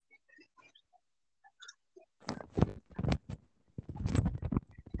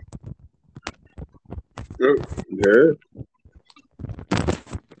Yeah.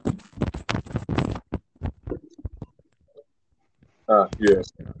 Yeah.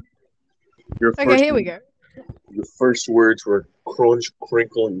 Your Okay, first here we go. your first words were crunch,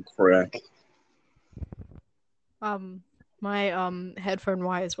 crinkle, and crack. Um, my headphone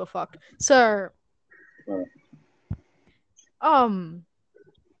wires were fucked. So, Uh, um,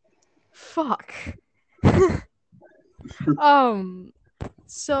 fuck. um,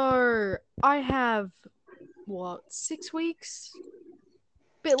 so I have what 6 weeks?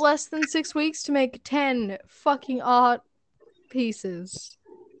 Bit less than 6 weeks to make 10 fucking art pieces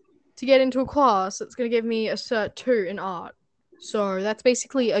to get into a class that's gonna give me a cert 2 in art. So that's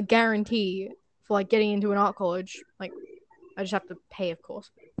basically a guarantee for like getting into an art college. Like I just have to pay, of course.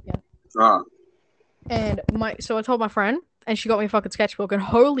 Yeah. ah, And I told my friend, and she got me a fucking sketchbook, and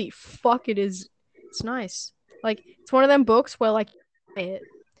holy fuck, it's nice. Like it's one of them books where it like and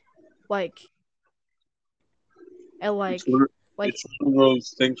it's like one, of, like it's one of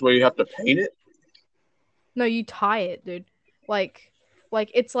those things where you have to paint it. no, you tie it, dude. Like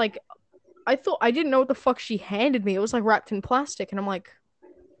it's like I didn't know what the fuck she handed me. It was like wrapped in plastic, and I'm like,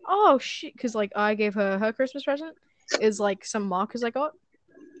 oh shit, because like I gave her Christmas present is like some markers I got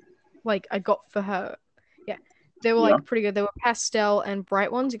for her. Yeah, they were Yeah. like pretty good. They were pastel and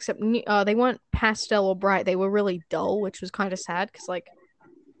bright ones, except they weren't pastel or bright. They were really dull, which was kind of sad because like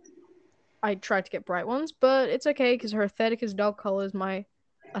I tried to get bright ones, but it's okay because her aesthetic is dull colors. My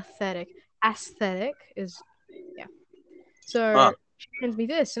aesthetic is yeah. Ah, So she hands me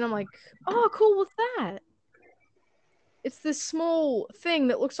this, and I'm like, oh, cool. What's that? It's this small thing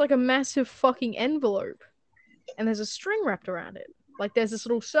that looks like a massive fucking envelope, and there's a string wrapped around it. Like there's this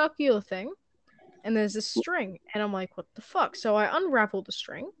little circular thing, and there's this string, and I'm like, what the fuck? So I unravel the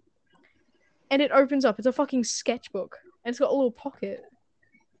string, and it opens up. It's a fucking sketchbook, and it's got a little pocket.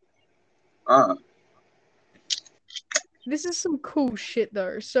 ah. This is some cool shit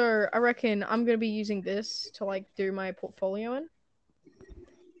though. So I reckon I'm gonna be using this to like do my portfolio in,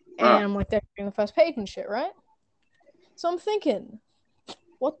 Ah. and I'm like decorating the first page and shit, right? So I'm thinking,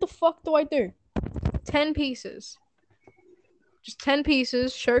 what the fuck do I do? 10 pieces, just 10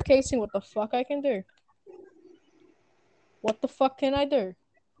 pieces, showcasing what the fuck I can do. What the fuck can I do?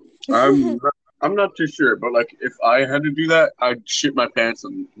 I'm not, I'm not too sure, but like if I had to do that, I'd shit my pants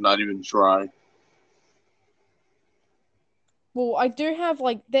and not even try. Well, I do have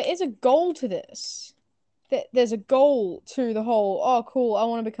like there is a goal to this. There's a goal to the whole. Oh, cool! I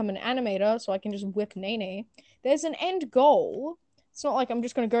want to become an animator, so I can just whip Nene. There's an end goal. It's not like I'm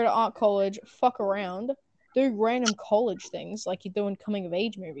just gonna go to art college, fuck around, do random college things like you do in coming of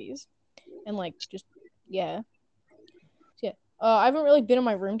age movies, and like just yeah, yeah. I haven't really been in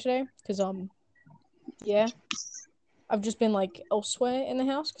my room today because yeah, I've just been like elsewhere in the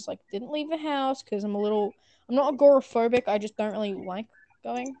house because like didn't leave the house because I'm not agoraphobic. I just don't really like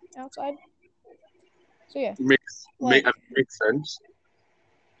going outside. So yeah, like Makes sense.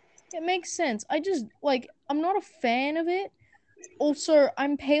 it makes sense. I just like I'm not a fan of it. Also,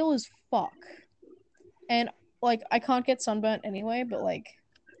 I'm pale as fuck. And like I can't get sunburnt anyway, but like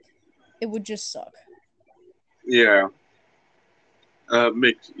it would just suck. Yeah.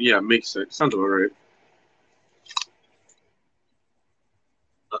 Makes sense. Sounds about right.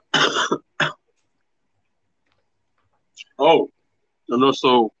 Oh, and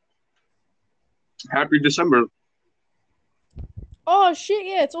also happy December. Oh shit,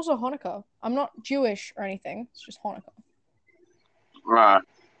 yeah, it's also Hanukkah. I'm not Jewish or anything. It's just Hanukkah. Ah,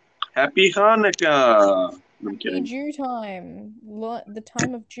 happy Hanukkah. I'm Happy kidding. Jew time. The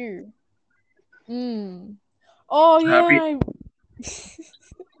time of Jew. Mm. Oh Happy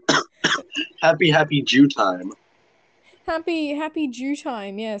yeah. happy Jew time. Happy Jew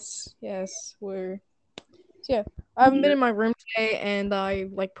time. Yes. Yes. We're so yeah. I haven't been Yeah. in my room today and I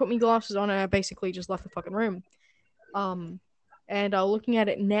like put my glasses on and I basically just left the fucking room. Um, and looking at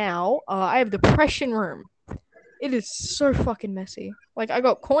it now, I have the depression room. It is so fucking messy. Like I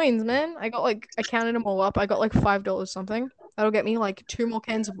got coins, man. I got like I counted them all up. I got like $5 something. That'll get me like two more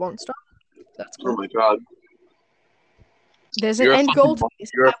cans of Monster. That's Oh cool. my god. There's an end goal to this.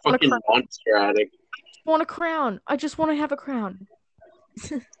 You're a I want a fucking crown. monster addict. I want a crown. I just want to have a crown.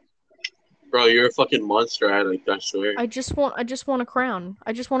 Bro, you're a fucking monster addict, I swear. I just want a crown.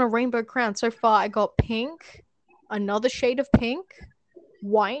 I just want a rainbow crown. So far I got pink, another shade of pink,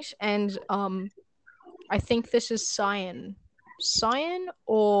 white, and I think this is cyan. Cyan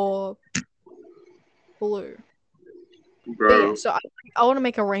or blue. But yeah, Bro. so I want to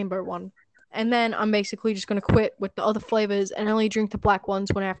make a rainbow one. And then I'm basically just going to quit with the other flavors and only drink the black ones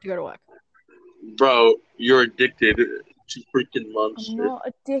when I have to go to work. Bro, you're addicted to freaking I'm monster. not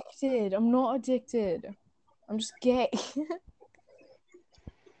addicted. I'm not addicted. I'm just gay.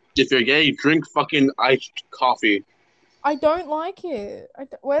 If you're gay, drink fucking iced coffee. I don't like it.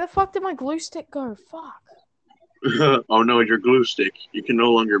 Where the fuck did my glue stick go? Fuck. Oh no, your glue stick. You can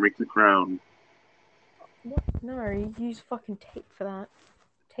no longer make the crown. What? No, you use fucking tape for that.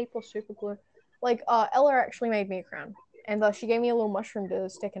 Tape or super glue. Like, Ella actually made me a crown, and she gave me a little mushroom to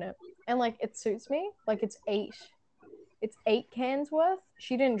stick in it, and like it suits me. Like it's 8 cans worth.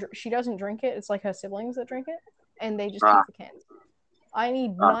 She doesn't drink it. It's like her siblings that drink it, and they just keep the cans. I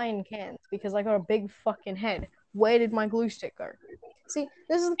need 9 cans because I got a big fucking head. Where did my glue stick go? See,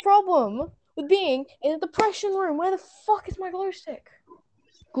 this is the problem with being in a depression room. Where the fuck is my glue stick?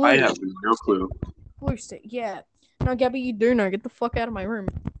 Glue. I have no clue. Glue stick, yeah. No, Gabby, you do know. Get the fuck out of my room.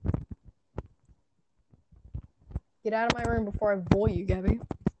 Get out of my room before I bore you, Gabby.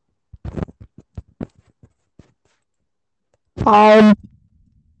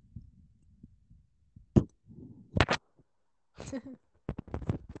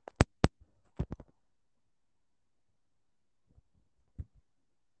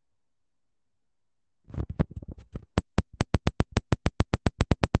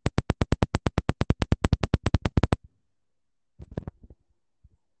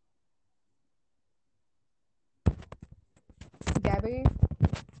 Gabby?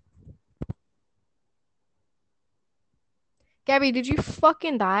 Gabby, did you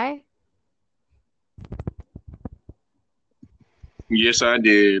fucking die? Yes, I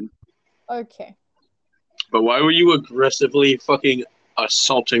did. Okay. But why were you aggressively fucking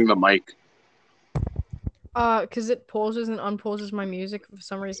assaulting the mic? Because it pauses and unpauses my music. For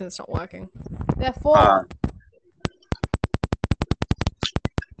some reason, it's not working. Therefore...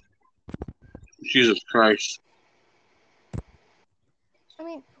 Jesus Christ. I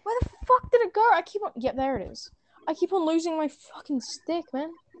mean, where the fuck did it go? I keep on... Yep, there it is. I keep on losing my fucking stick,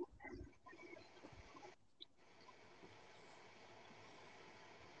 man.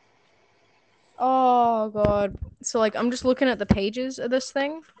 Oh, God. So, like, I'm just looking at the pages of this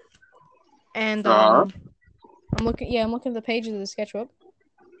thing. And, I'm looking at the pages of the sketchbook.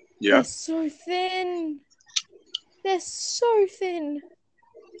 Yeah. They're so thin. They're so thin.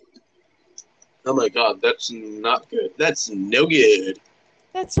 Oh my god, that's not good. That's no good.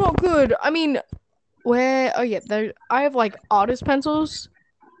 That's not good. I mean, where... Oh, yeah. I have, like, artist pencils.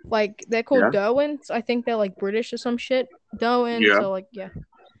 Like, they're called Derwents. I think they're, like, British or some shit. Derwents, Yeah. so, like, yeah.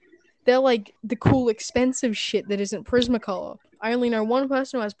 They're, like, the cool, expensive shit that isn't Prismacolor. I only know one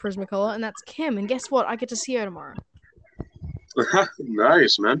person who has Prismacolor, and that's Kim. And guess what? I get to see her tomorrow.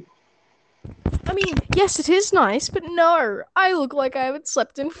 Nice, man. I mean, yes, it is nice, but no. I look like I haven't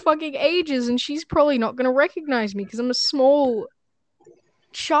slept in fucking ages, and she's probably not gonna recognize me because I'm a small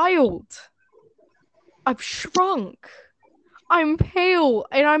child. I've shrunk. I'm pale,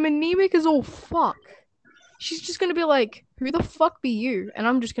 and I'm anemic as all fuck. She's just gonna be like, who the fuck be you? And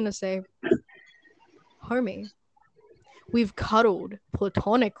I'm just gonna say, homie, we've cuddled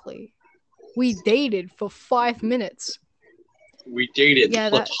platonically. We dated for 5 minutes. We dated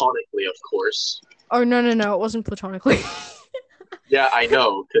platonically, of course. Oh, no, it wasn't platonically. Yeah, I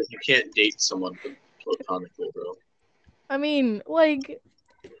know, because you can't date someone platonically, bro. I mean, like,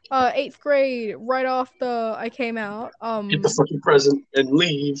 8th grade, right after I came out. Get the fucking present and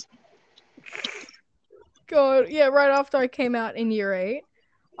leave. God, yeah, right after I came out in year 8,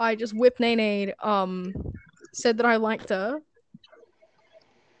 I just whipped Nene, said that I liked her.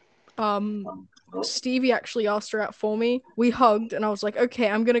 Stevie actually asked her out for me. We hugged, and I was like, okay,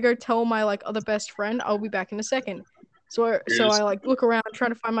 I'm gonna go tell my, like, other best friend. I'll be back in a second. So I, like, look around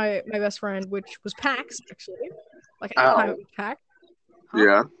trying to find my best friend, which was Pax, actually. Like, at the time it was Pax.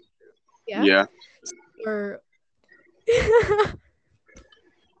 Huh? Yeah. So,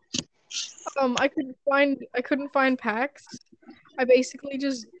 I couldn't find Pax. I basically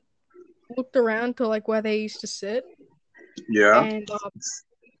just looked around to, like, where they used to sit. Yeah. And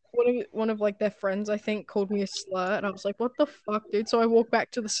one of like their friends, I think, called me a slut, and I was like, what the fuck, dude? So I walked back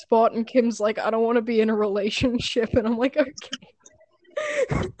to the spot, and Kim's like, I don't want to be in a relationship, and I'm like, okay.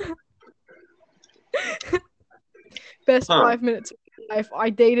 Best 5 minutes of my life. I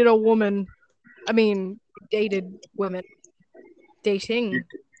dated a woman. I mean, dated women. Dating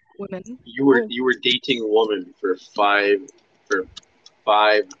women. You were dating a woman for five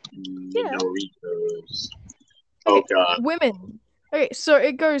Noritos. Oh god. Women. Okay, so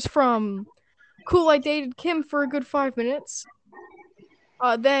it goes from cool, I dated Kim for a good 5 minutes.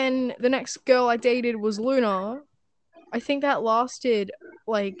 Then the next girl I dated was Luna. I think that lasted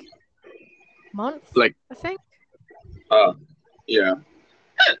like month. Like, I think. Yeah.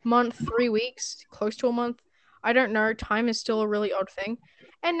 Month, 3 weeks, close to a month. I don't know. Time is still a really odd thing.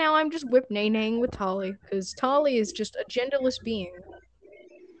 And now I'm just whip naying with Tali, because Tali is just a genderless being.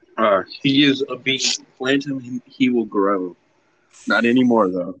 He is a being. Plant him, he will grow. Not anymore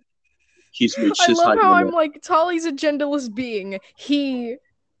though. It's I just love height how I'm limit. like, Tali's a genderless being. He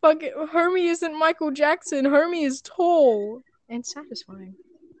fucking Hermie isn't Michael Jackson. Hermie is tall and satisfying.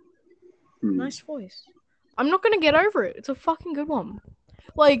 Nice voice. I'm not gonna get over it. It's a fucking good one.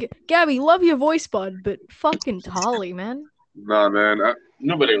 Like, Gabby, love your voice, bud, but fucking Tali, man. Nah, man.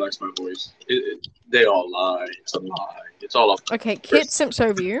 Nobody likes my voice. They all lie. It's a lie. It's all a Okay, Kit simps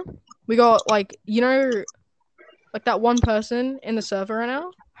over you. We got like, like that one person in the server right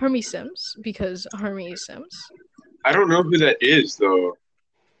now. Hermie Sims, because Hermie is Sims. I don't know who that is though.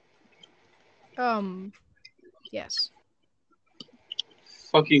 Yes.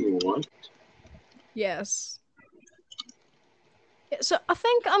 Fucking what? Yes. So I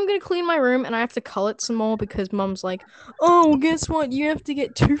think I'm gonna clean my room and I have to cull it some more because Mum's like, oh, guess what? You have to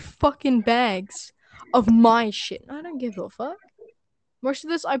get 2 fucking bags of my shit. I don't give a fuck. Most of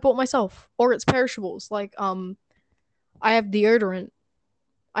this I bought myself, or it's perishables. Like, I have deodorant.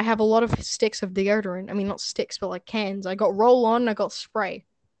 I have a lot of sticks of deodorant. I mean, not sticks, but like cans. I got roll on. I got spray.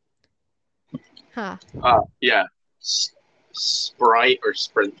 Huh. Yeah. Sprite or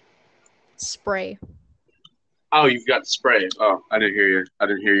Sprint. Spray. Oh, you've got spray. Oh, I didn't hear you. I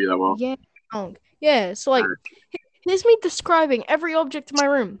didn't hear you that well. Yeah. Yeah. So like, here's me describing every object in my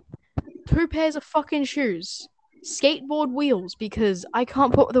room. 2 pairs of fucking shoes. Skateboard wheels, because I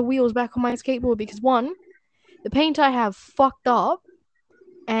can't put the wheels back on my skateboard because one, the paint I have fucked up,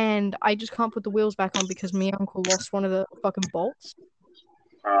 and I just can't put the wheels back on because me uncle lost one of the fucking bolts.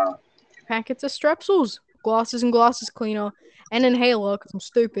 Packets of Strepsils, glasses and glasses cleaner, an inhaler because I'm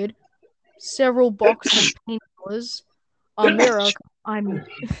stupid. Several boxes of painkillers, a mirror. I don't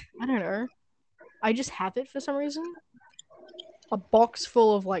know. I just have it for some reason. A box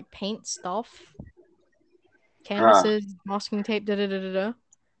full of like paint stuff, canvases, masking tape, skincare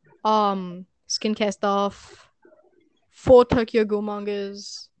stuff, 4 Tokyo Ghoul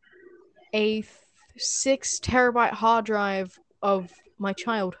mangas, a 6 terabyte hard drive of my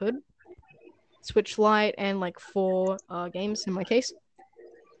childhood, Switch Lite, and like 4 games in my case.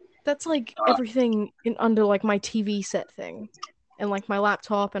 That's like everything in under like my TV set thing, and like my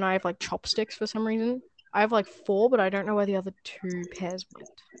laptop, and I have like chopsticks for some reason. I have like 4, but I don't know where the other 2 pairs went.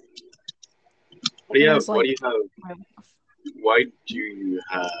 What do you have? Why do you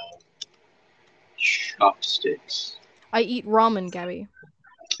have chopsticks? I eat ramen, Gabby.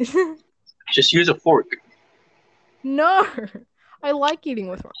 Just use a fork. No, I like eating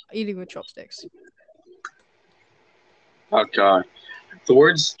with chopsticks. Oh god, the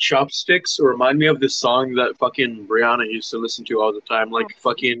words chopsticks remind me of this song that fucking Brianna used to listen to all the time. Like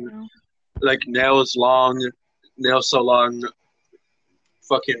like nails so long.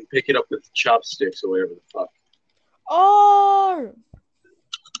 Fucking pick it up with chopsticks or whatever the fuck. Oh,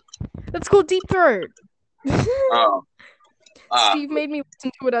 that's called Deep Throat. Oh. Steve made me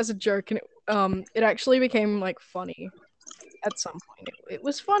listen to it as a joke, and it actually became like funny at some point. It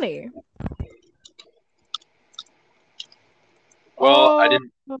was funny. Well, I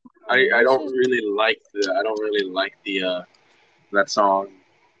didn't. I don't really like that song.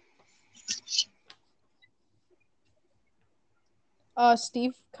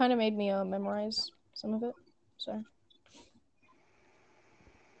 Steve kind of made me memorize some of it. So,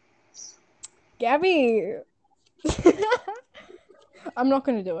 Gabby, I'm not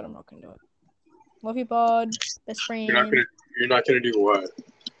gonna do it. Love you, bud. Best friend. You're not gonna do what?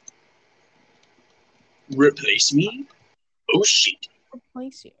 Replace me? Oh shit!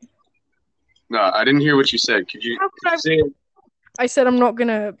 Replace you? No, I didn't hear what you said. Could you say it? I said I'm not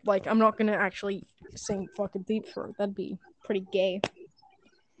gonna actually sing fucking Deep Throat. That'd be pretty gay.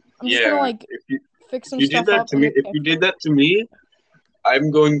 I'm just gonna like fix some stuff up. If you did that to me,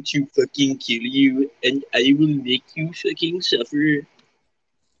 I'm going to fucking kill you, and I will make you fucking suffer.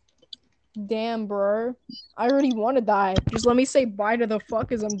 Damn, bro. I already want to die. Just let me say bye to the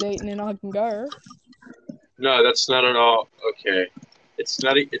fuckers I'm dating, and I can go. No, that's not at all okay. It's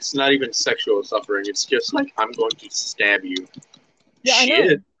not even sexual suffering. It's just like I'm going to stab you. Yeah,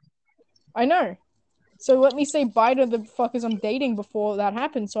 shit. I know. So let me say bye to the fuckers I'm dating before that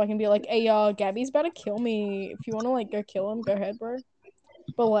happens, so I can be like, hey, Gabby's about to kill me. If you want to like go kill him, go ahead, bro.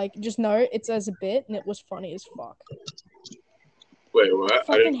 But like, just know it's as a bit, and it was funny as fuck. Wait, what? I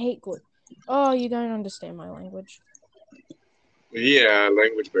fucking hate glue. Oh, you don't understand my language. Yeah,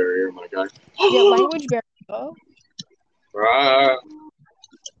 language barrier, my guy. Yeah, language barrier. I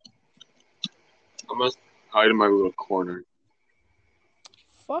must hide in my little corner.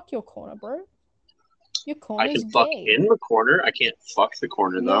 Fuck your corner, bro. Your I corner's can fuck gay. in the corner. I can't fuck the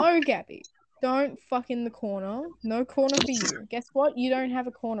corner though. No, Gabby. Don't fuck in the corner. No corner for you. Guess what? You don't have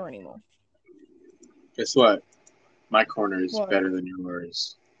a corner anymore. Guess what? My corner is What? better than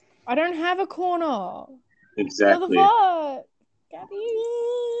yours. I don't have a corner. Exactly. What the fuck? Gabby.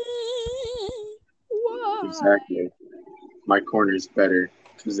 Why? Exactly. My corner is better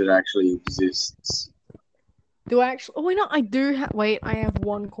because it actually exists. Do I actually? Oh, wait, no, I do have. Wait, I have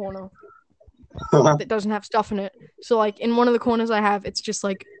one corner that doesn't have stuff in it. So, like, in one of the corners I have, it's just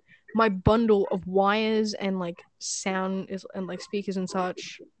like my bundle of wires and like sound is and like speakers and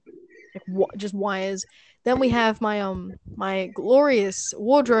such, like just wires. Then we have my glorious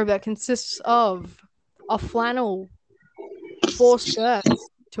wardrobe that consists of a flannel, 4 shirts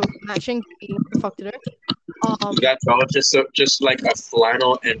to matching. You know what the fuck to do? That's all. Just like a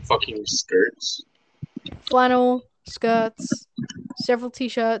flannel and fucking skirts. Flannel, skirts, several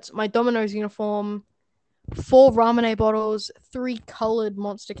t-shirts, my Domino's uniform, 4 Ramune bottles, 3 colored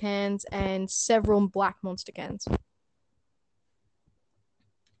Monster cans, and several black Monster cans.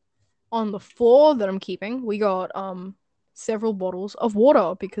 On the floor that I'm keeping, we got several bottles of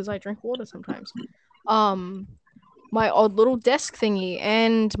water because I drink water sometimes. My odd little desk thingy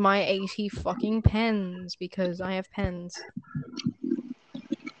and my 80 fucking pens because I have pens.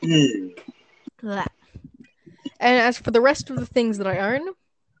 That. And as for the rest of the things that I own,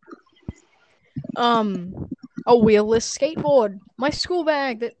 a wheelless skateboard, my school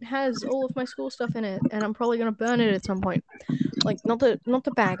bag that has all of my school stuff in it, and I'm probably gonna burn it at some point. Like not the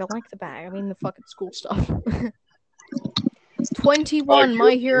bag. I like the bag. I mean the fucking school stuff. 21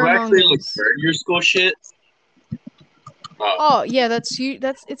 My Hero You actually like mangas. burn your school shit. Oh yeah, that's you.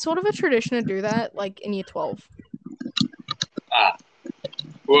 That's it's sort of a tradition to do that, like in year 12.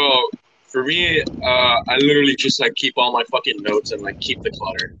 Well, for me, I literally just like keep all my fucking notes and like keep the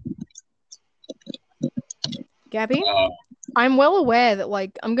clutter. Gabby, I'm well aware that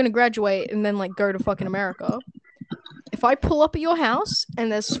like I'm gonna graduate and then like go to fucking America. If I pull up at your house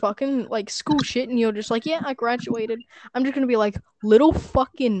and there's fucking like school shit and you're just like, yeah, I graduated, I'm just gonna be like, little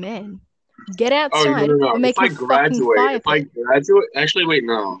fucking man, get outside. No. We're making a fucking fireplace. Actually, wait,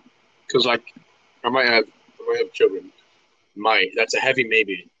 no, because like I might have children. That's a heavy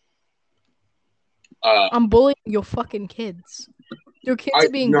maybe. I'm bullying your fucking kids. Your kids are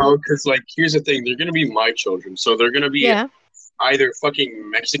being no, because like here's the thing, they're gonna be my children, so they're gonna be either fucking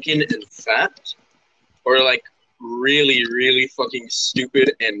Mexican and fat, or like really, really fucking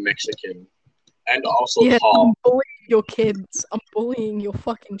stupid and Mexican, and also tall. I'm bullying your kids. I'm bullying your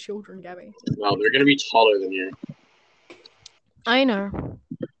fucking children, Gabby. No, they're gonna be taller than you. I know.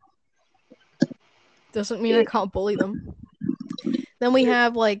 Doesn't mean I can't bully them. Then we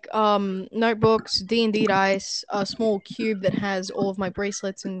have like notebooks, D&D dice, a small cube that has all of my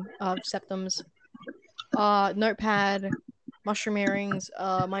bracelets and septums, notepad, mushroom earrings,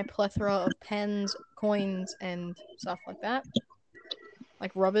 my plethora of pens, coins, and stuff like that.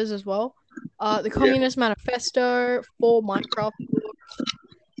 Like rubbers as well. The Communist Manifesto, 4 Minecraft books.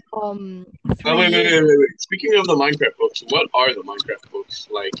 3 wait. Speaking of the Minecraft books, what are the Minecraft books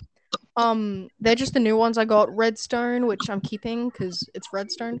like? They're just the new ones I got. Redstone, which I'm keeping because it's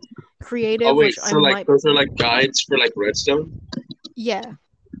Redstone. Creative, oh wait, which so like those are like guides for like Redstone? Yeah.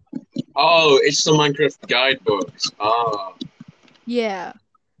 Oh, it's the Minecraft guidebooks. Ah. Yeah.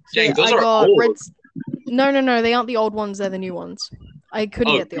 So dang, those are old. No, they aren't the old ones, they're the new ones. I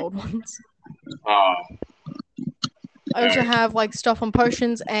couldn't get the old ones. I also have like stuff on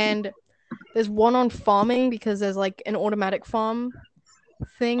potions, and there's one on farming because there's like an automatic farm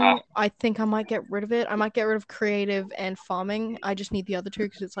thing. I think I might get rid of it. I might get rid of creative and farming. I just need the other two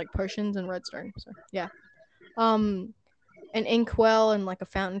because it's like potions and redstone. So yeah. An inkwell and like a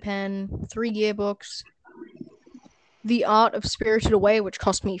fountain pen, 3 yearbooks, The Art of Spirited Away, which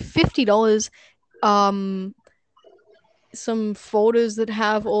cost me $50. Some folders that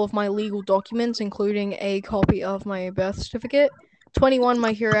have all of my legal documents, including a copy of my birth certificate, 21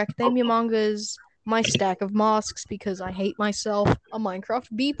 My Hero Academia mangas, my stack of masks because I hate myself, a Minecraft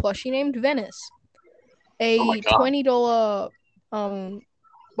bee plushie named Venice, a $20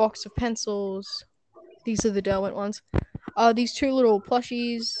 box of pencils. These are the Derwent ones. These 2 little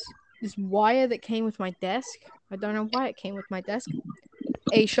plushies, this wire that came with my desk. I don't know why it came with my desk.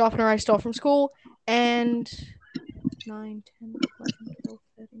 A sharpener I stole from school, and 9, 10, 11, 12,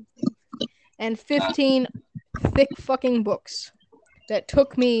 13, 14, and 15 thick fucking books that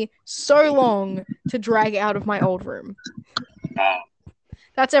took me so long to drag out of my old room.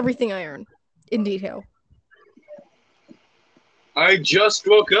 That's everything I own, in detail. I just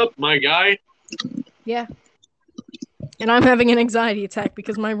woke up, my guy. Yeah. And I'm having an anxiety attack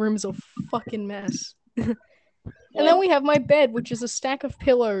because my room's a fucking mess. And then we have my bed, which is a stack of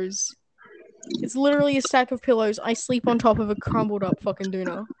pillows. It's literally a stack of pillows. I sleep on top of a crumbled up fucking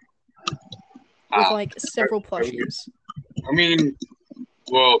doona with like several plushies. I mean,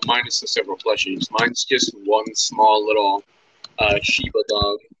 well, minus the several plushies. Mine's just one small little Shiba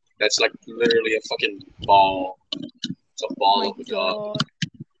dog. That's like literally a fucking ball. It's a ball of a dog.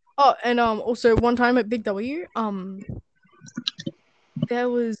 Oh, and also one time at Big W, there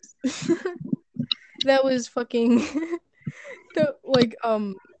was fucking like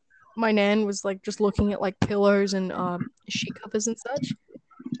my nan was like just looking at like pillows and sheet covers and such,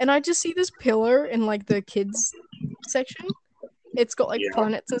 and I just see this pillow in like the kids section. It's got like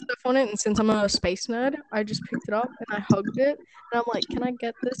planets and stuff on it, and since I'm a space nerd, I just picked it up and I hugged it, and I'm like, "Can I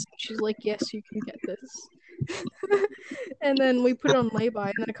get this?" And she's like, "Yes, you can get this." And then we put it on lay-by,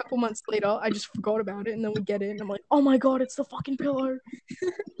 and then a couple months later, I just forgot about it, and then we get it, and I'm like, "Oh my god, it's the fucking pillow!"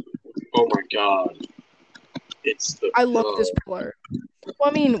 Oh my god, it's the. I love this pillow. Well,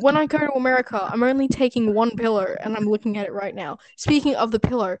 I mean, when I go to America, I'm only taking one pillow, and I'm looking at it right now. Speaking of the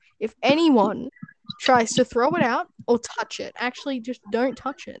pillow, if anyone tries to throw it out or touch it, actually, just don't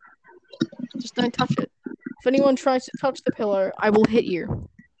touch it. Just don't touch it. If anyone tries to touch the pillow, I will hit you.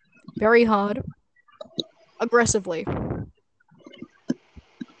 Very hard. Aggressively.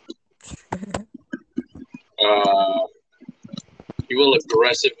 You will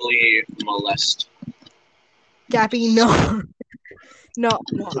aggressively molest. Gabby, no. No,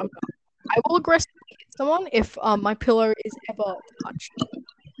 I'm not. I will aggressively hit someone if my pillow is ever touched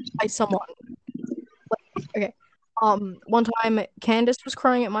by someone. Like, okay. One time Candace was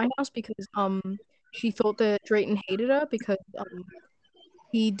crying at my house because she thought that Drayton hated her because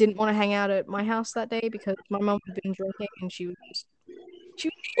he didn't want to hang out at my house that day because my mom had been drinking and she was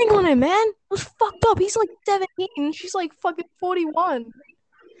cheating on him, man. It was fucked up. He's like 17. She's like fucking 41.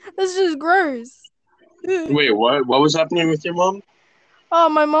 That's just gross. Wait, what? What was happening with your mom? Oh,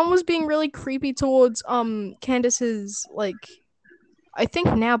 my mom was being really creepy towards Candace's like, I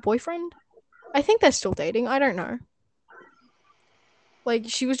think now boyfriend. I think they're still dating. I don't know. Like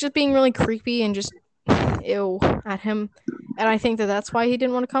she was just being really creepy and just ill at him, and I think that's why he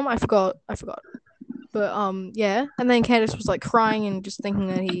didn't want to come. I forgot. But yeah. And then Candace was like crying and just thinking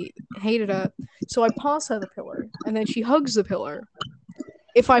that he hated her. So I pass her the pillow, and then she hugs the pillow.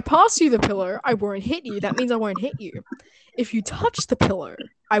 If I pass you the pillow, I won't hit you. That means I won't hit you. If you touch the pillow,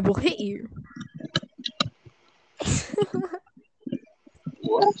 I will hit you.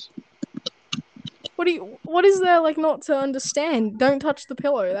 What? What is there like not to understand? Don't touch the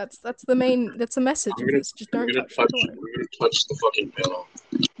pillow. That's the message of this. Just don't touch the pillow. I'm gonna touch the fucking pillow.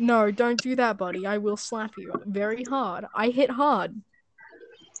 No, don't do that, buddy. I will slap you very hard. I hit hard.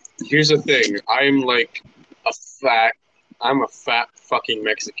 Here's the thing. I'm a fat fucking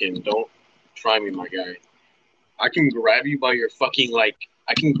Mexican. Don't try me, my guy. I can grab you by your fucking I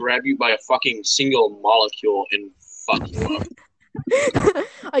can grab you by a fucking single molecule and fuck you up.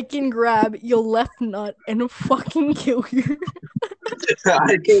 I can grab your left nut and fucking kill you.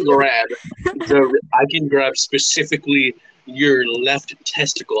 I can grab specifically your left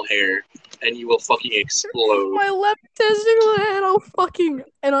testicle hair and you will fucking explode. My left testicle hair,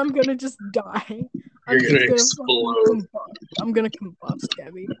 and I'm gonna just die. You're gonna explode. I'm gonna combust,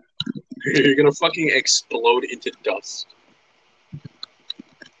 Gabby. You're gonna fucking explode into dust.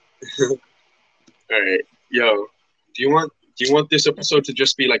 Alright, yo, do you want this episode to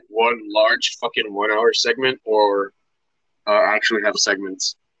just be like one large fucking 1 hour segment or actually have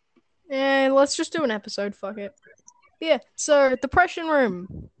segments? Yeah, let's just do an episode, fuck it. Yeah, so Depression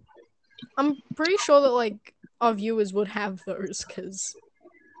Room. I'm pretty sure that like our viewers would have those because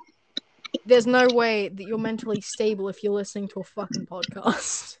there's no way that you're mentally stable if you're listening to a fucking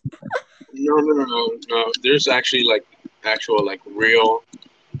podcast. No. There's actually like actual like real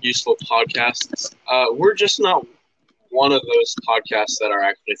useful podcasts. We're just not one of those podcasts that are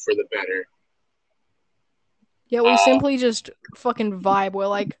actually for the better. Yeah, we simply just fucking vibe. We're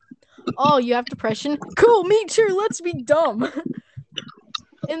like, oh, you have depression? Cool, me too. Let's be dumb.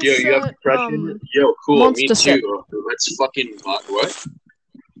 Insert, yo, you have depression? Yo, cool, Monster me too. Sip. Let's fucking what?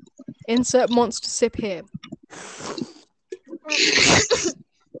 Insert Monster Sip here.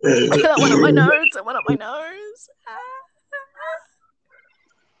 That went up my nose. It went up my nose.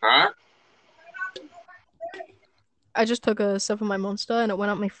 Huh? I just took a sip of my Monster and it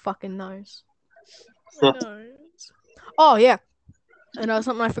went up my fucking nose. My nose. Oh, yeah. And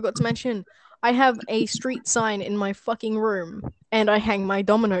something I forgot to mention. I have a street sign in my fucking room and I hang my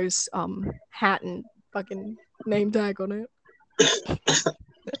Domino's hat and fucking name tag on it.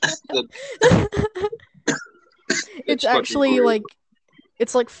 It's actually like,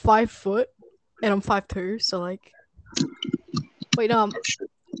 it's like 5 foot and I'm 5'2", so like, wait, no, Oh, shit.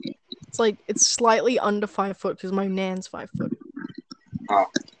 it's like it's slightly under 5 foot because my nan's 5 foot. Ah.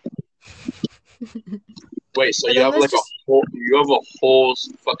 Wait, so But you then have there's like just a whole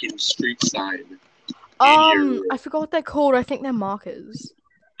fucking street sign in your. I forgot what they're called. I think they're markers.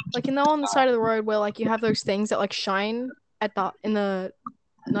 Like you know on the side of the road where like you have those things that like shine in the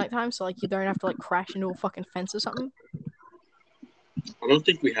nighttime, so like you don't have to like crash into a fucking fence or something. I don't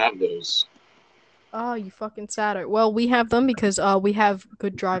think we have those. Oh, you fucking saddo. Well, we have them because we have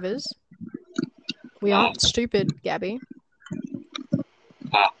good drivers. We Ah, aren't stupid, Gabby.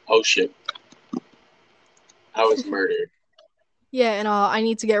 oh shit. I was murdered. Yeah, and I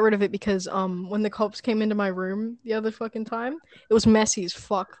need to get rid of it because when the cops came into my room the other fucking time, it was messy as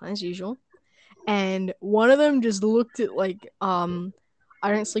fuck as usual. And one of them just looked at like I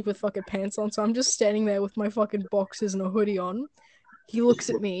don't sleep with fucking pants on, so I'm just standing there with my fucking boxers and a hoodie on. He looks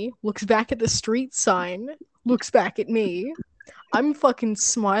at me, looks back at the street sign, looks back at me. I'm fucking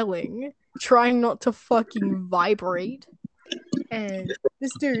smiling, trying not to fucking vibrate. And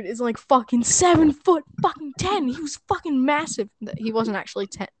this dude is like fucking 7 foot fucking 10. He was fucking massive. He wasn't actually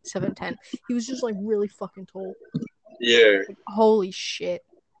 7'10". He was just like really fucking tall. Yeah. Like, holy shit.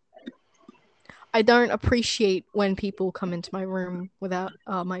 I don't appreciate when people come into my room without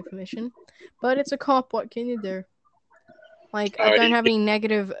my permission, but it's a cop. What can you do? Like, I don't have any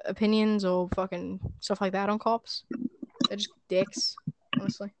negative opinions or fucking stuff like that on cops. They're just dicks,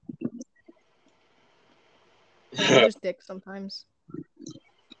 honestly. Like, they're just dicks sometimes.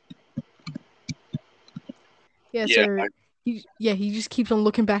 Yeah, so he just keeps on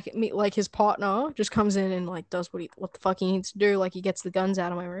looking back at me like his partner just comes in and like does what the fuck he needs to do. Like he gets the guns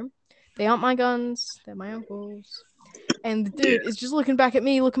out of my room. They aren't my guns. They're my uncle's. And the dude is just looking back at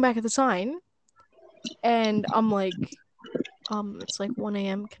me, looking back at the sign. And I'm like, it's like 1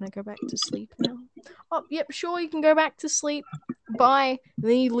 a.m. Can I go back to sleep now? Oh, yep, sure, you can go back to sleep. Bye. And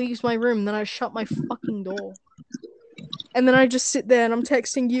then he leaves my room. And then I shut my fucking door. And then I just sit there and I'm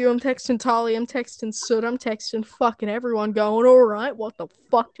texting you, I'm texting Tali, I'm texting Soot, I'm texting fucking everyone going, alright, what the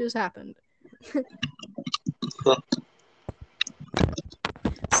fuck just happened?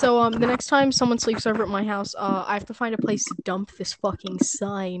 So, the next time someone sleeps over at my house, I have to find a place to dump this fucking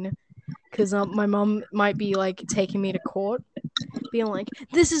sign. Because, my mom might be, like, taking me to court. Being like,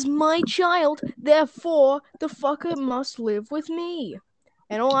 this is my child, therefore, the fucker must live with me.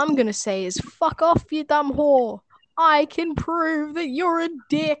 And all I'm gonna say is, fuck off, you dumb whore. I can prove that you're a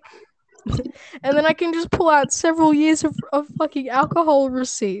dick. And then I can just pull out several years of fucking alcohol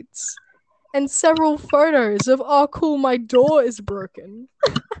receipts. And several photos of, oh cool, my door is broken.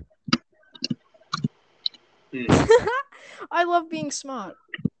 I love being smart.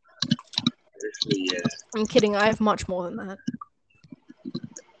 Actually, yeah. I'm kidding, I have much more than that.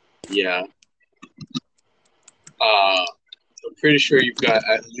 Yeah. I'm pretty sure you've got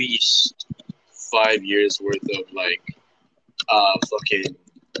at least 5 years worth of like fucking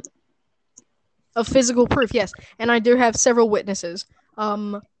Of physical proof, yes. And I do have several witnesses.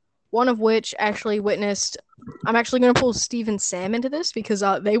 One of which actually witnessed. I'm actually going to pull Steve and Sam into this because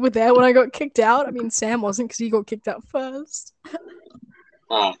they were there when I got kicked out. I mean, Sam wasn't because he got kicked out first.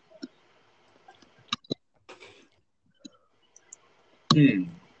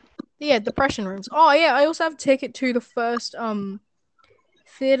 Yeah, depression rooms. Oh yeah, I also have a ticket to the first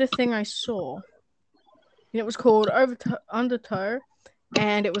theater thing I saw. And it was called Undertow,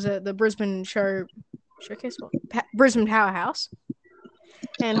 and it was at the Brisbane showcase, Brisbane Powerhouse.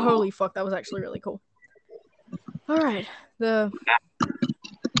 And holy fuck, that was actually really cool. All right,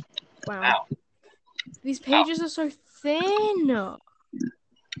 wow. These pages are so thin.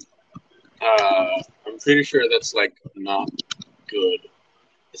 I'm pretty sure that's like not good,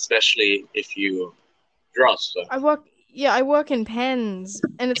 especially if you draw stuff. I work in pens,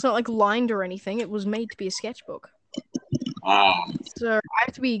 and it's not like lined or anything. It was made to be a sketchbook. So I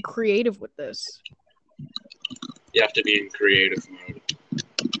have to be creative with this. You have to be in creative mode.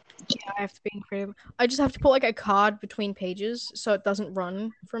 Yeah, I have to be in creative. I just have to put like a card between pages so it doesn't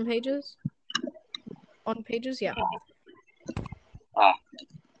run from pages. On pages, yeah. I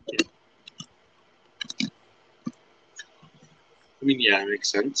mean, yeah, it makes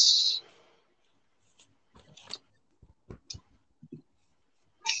sense.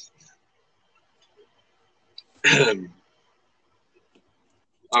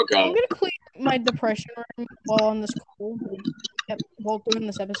 Oh god. I'm gonna clear my depression room while on this call. While doing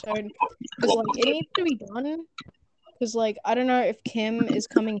this episode, because like it needs to be done. Because like I don't know if Kim is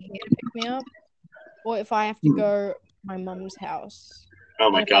coming here to pick me up, or if I have to go to my mum's house. Oh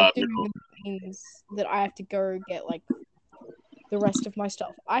my god. If I do, it means that I have to go get like the rest of my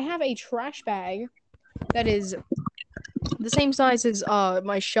stuff. I have a trash bag that is the same size as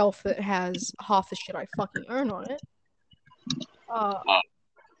my shelf that has half the shit I fucking own on it.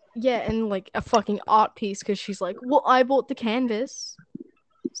 Yeah, and like a fucking art piece because she's like, well, I bought the canvas.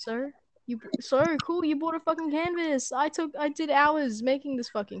 So cool, you bought a fucking canvas. I did hours making this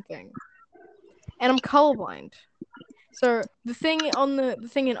fucking thing. And I'm colorblind. So the thing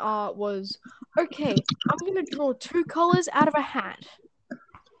in art was, okay, I'm gonna draw 2 colors out of a hat.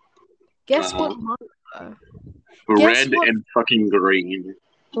 Guess what mine were? Red and fucking green.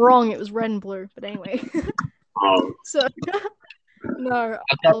 Wrong, it was red and blue, but anyway. Oh. So no.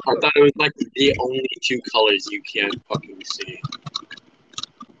 I thought it was like the only 2 colors you can't fucking see.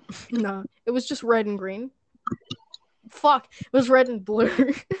 No, it was just red and green. Fuck, it was red and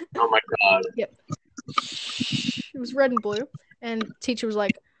blue. Oh my god. Yep. It was red and blue, and teacher was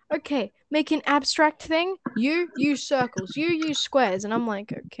like, okay, make an abstract thing. You use circles, you use squares, and I'm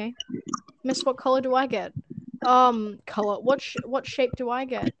like, okay. Miss, what color do I get? Color. What shape do I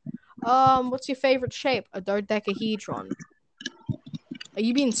get? What's your favorite shape? A dodecahedron. Are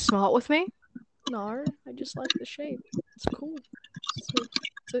you being smart with me? No, I just like the shape. It's cool.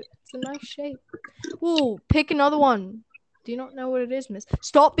 It's a nice shape. Ooh, pick another one. Do you not know what it is, miss?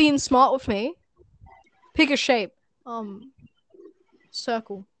 Stop being smart with me. Pick a shape.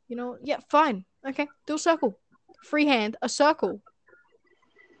 Circle. You know, yeah, fine. Okay, do a circle. Freehand, a circle.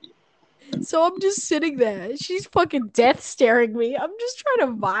 So I'm just sitting there. She's fucking death staring me. I'm just trying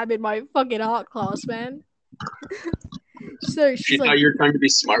to vibe in my fucking art class, man. So she's like, you're trying to be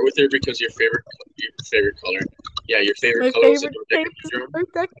smart with her because your favorite color. Yeah, your favorite color was a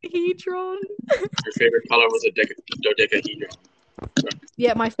dodecahedron. Your favorite color was a dodecahedron.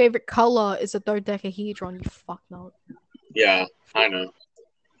 Yeah, my favorite color is a dodecahedron. You fucknut. Yeah, I know.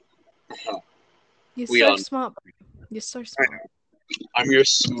 You're so smart, bro. You're so smart. I'm your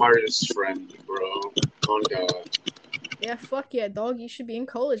smartest friend, bro. Oh god. Yeah, fuck yeah, dog. You should be in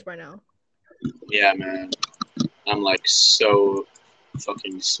college by now. Yeah, man. I'm like so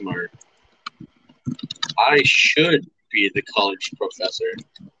fucking smart. I should be the college professor.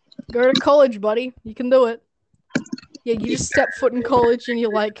 Go to college, buddy. You can do it. Yeah, you just step foot in college and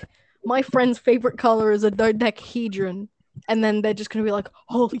you're like, my friend's favorite color is a dodecahedron. And then they're just gonna be like,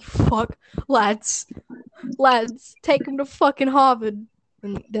 holy fuck, lads, take him to fucking Harvard.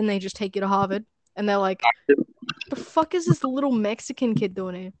 And then they just take you to Harvard. And they're like, the fuck is this little Mexican kid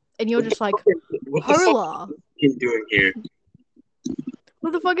doing here? And you're just like, hola. What is he doing here?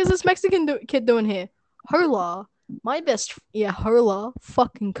 What the fuck is this Mexican kid doing here? Hola. Hola.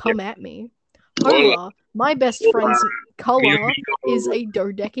 Fucking come at me. Hola. My best friend's color is a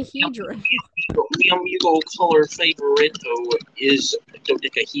dodecahedron. Mi amigo color favorito is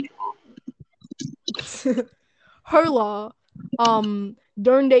dodecahedron. Hola.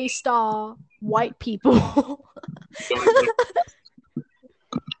 Donde está white people?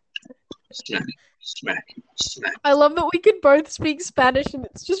 Smack. I love that we could both speak Spanish and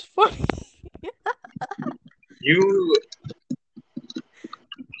it's just funny. You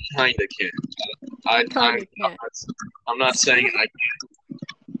kinda can. I'm not saying I can,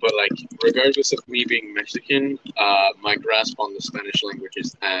 but like, regardless of me being Mexican, my grasp on the Spanish language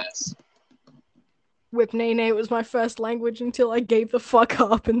is ass. Whip Nene was my first language until I gave the fuck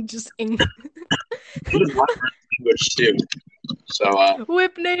up and just English. It was my first language too. So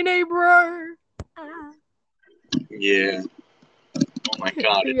Whip Nene, bro. Yeah. Oh my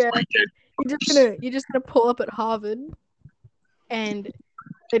god, it's right there. You're just gonna pull up at Harvard, and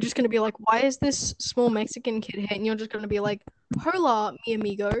they're just gonna be like, "Why is this small Mexican kid here?" And you're just gonna be like, "Hola, mi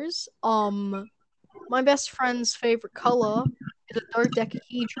amigos. My best friend's favorite color is a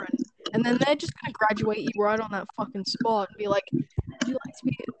dodecahedron." And then they're just gonna graduate you right on that fucking spot and be like, "Would you like to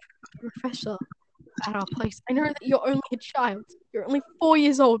be a professor at our place? I know that you're only a child. You're only 4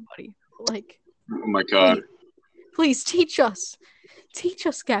 years old, buddy. Like, oh my god. Please teach us. Teach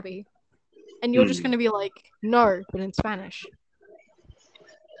us, Gabby." And you're just gonna be like, "No," but in Spanish.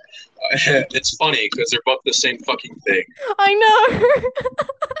 It's funny because they're both the same fucking thing. I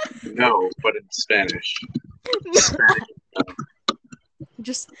know. No, but in Spanish. Spanish.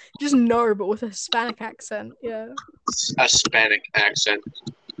 Just no, but with a Hispanic accent. Yeah. A Hispanic accent.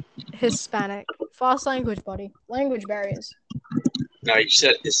 Hispanic. Fast language, buddy. Language barriers. No, you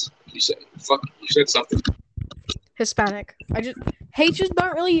said something. Hispanic. H's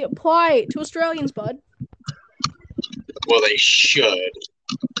don't really apply to Australians, bud. Well, they should.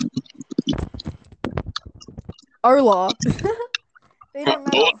 Hola. They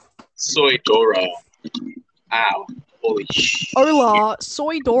don't know. Soy Dora. Ow. Holy shit. Hola,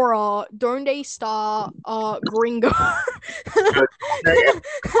 soy Dora. Donde está gringo?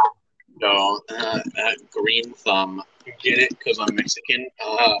 No, green thumb. Get it? Because I'm Mexican.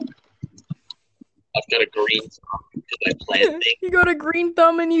 I've got a green thumb because I plant things. You got a green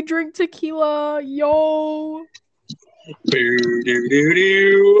thumb and you drink tequila. Yo.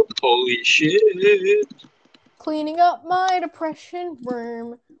 Holy shit. Cleaning up my depression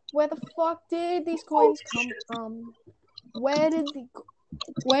room. Where the fuck did these coins come from? Where did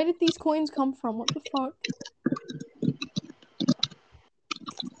these coins come from? What the fuck?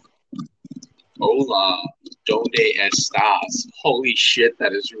 Hola, donde estás? Holy shit,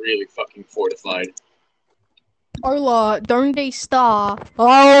 that is really fucking fortified. Hola, donde está?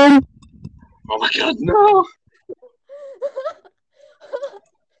 Oh my god, no!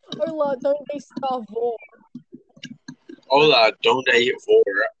 Hola, donde está Vor? Hola, donde Vor?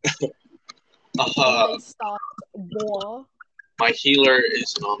 Donde está Vor? My healer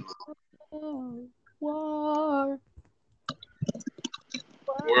is on War.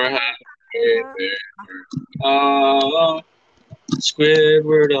 We're halfway there.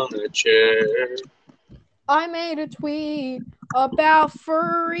 Squidward on a chair. I made a tweet about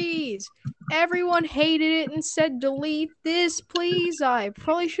furries. Everyone hated it and said, delete this, please. I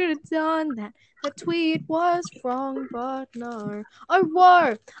probably should have done that. The tweet was wrong, but no. I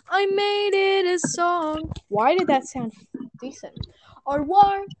made it a song. Why did that sound decent?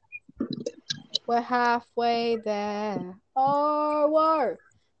 We're halfway there.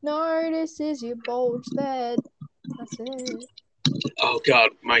 Notices your bulge there. That's it. Oh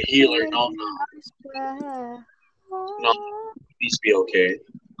god, my healer, no. No, please be okay.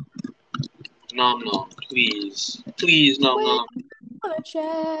 No, please. Please, no. On a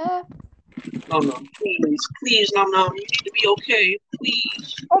chair. No, please, no. You need to be okay,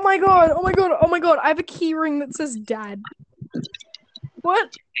 please. Oh my god. I have a key ring that says dad.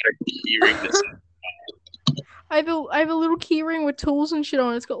 What? A key ring that says I have a little key ring with tools and shit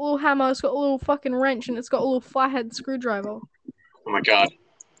on it. It's got a little hammer, it's got a little fucking wrench, and it's got a little flathead screwdriver. Oh my god.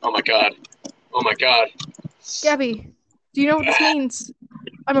 Gabby, do you know what this means?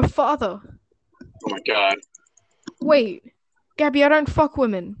 I'm a father. Oh my god. Wait, Gabby, I don't fuck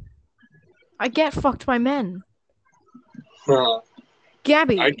women. I get fucked by men.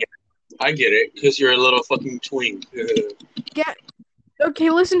 Gabby. I get it, because you're a little fucking twink.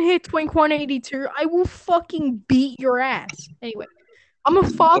 Okay, listen here, Twink 182. I will fucking beat your ass. Anyway, I'm a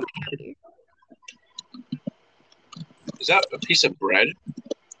father, Gabby. Is that a piece of bread?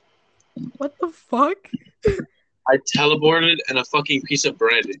 What the fuck? I teleported and a fucking piece of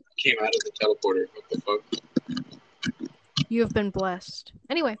bread came out of the teleporter. What the fuck? You have been blessed.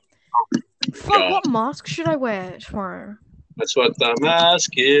 Anyway. Fuck, what mask should I wear tomorrow? That's what the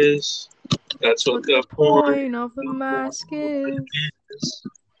mask is. That's what the point of the mask is.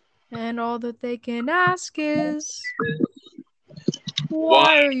 And all that they can ask is,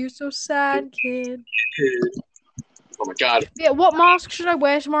 why are you so sad, kid? Oh my god. Yeah, what mask should I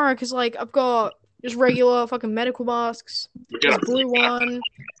wear tomorrow? Because, like, I've got just regular fucking medical masks. There's a blue one,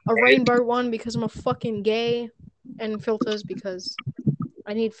 a rainbow one because I'm a fucking gay, and filters because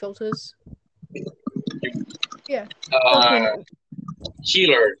I need filters. Yeah.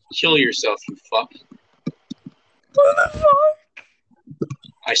 Healer, kill yourself, you fuck. What the fuck?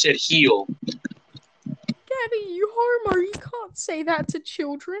 I said heal. Gabby, you homo. You can't say that to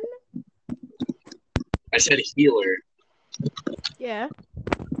children. I said healer. Yeah.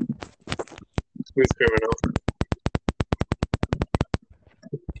 Smooth criminal.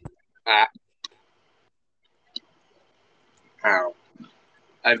 Ah. Ow.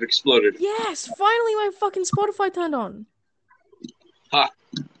 I've exploded. Yes! Finally my fucking Spotify turned on. Ha.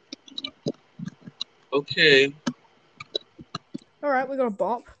 Okay. Alright, we got a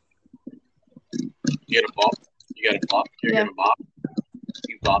bop. You got a bop? You got a bop? You're gonna bop?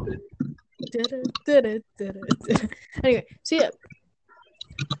 You bop it. Anyway, so yeah.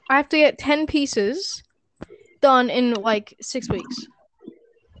 I have to get 10 pieces done in like 6 weeks.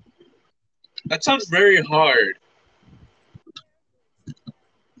 That sounds very hard.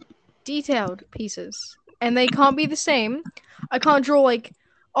 Detailed pieces. And they can't be the same. I can't draw like,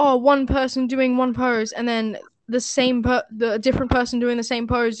 one person doing one pose and then the different person doing the same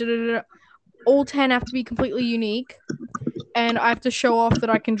pose. All 10 have to be completely unique. And I have to show off that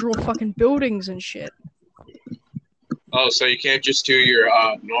I can draw fucking buildings and shit. Oh, so you can't just do your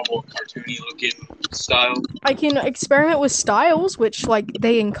normal cartoony looking style? I can experiment with styles, which like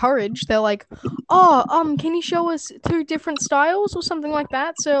they encourage. They're like, can you show us 2 different styles or something like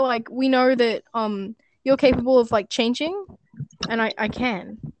that? So like we know that you're capable of like changing, and I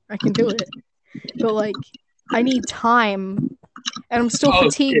can do it. But like I need time. And I'm still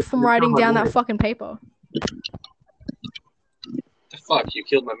fatigued from writing down that fucking paper. The fuck? You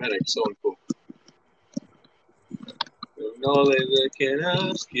killed my medic. So uncool. All I can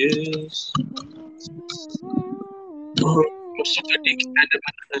ask is...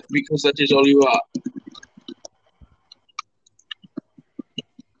 because that is all you are.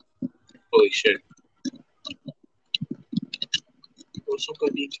 Holy shit. Also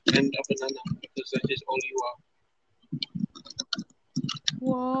got dick and a banana because that is all you are.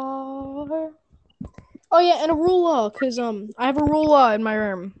 What? Oh yeah, and a ruler, cause I have a ruler in my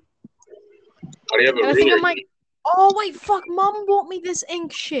room. Why do you have a ruler? I think oh wait, fuck! Mom bought me this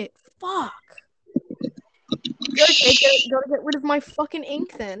ink shit. Fuck. Gotta get rid of my fucking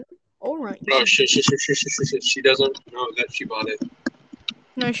ink then. All right. No, she doesn't know that she bought it.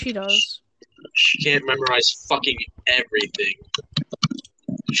 No, she does. She can't memorize fucking everything.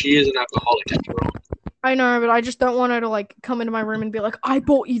 She is an alcoholic after all. I know, but I just don't want her to like come into my room and be like, "I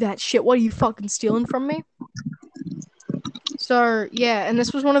bought you that shit. What are you fucking stealing from me?" So yeah, and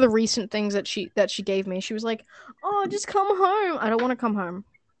this was one of the recent things that she gave me. She was like, "Oh, just come home." I don't want to come home.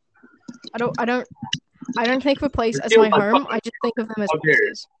 I don't think of a place as my home. I just think of them as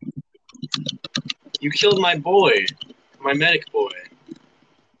places. You killed my boy, my medic boy.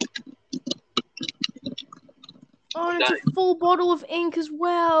 Oh, and it's a full bottle of ink as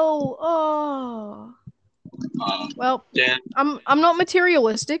well. Oh. Well, damn. I'm not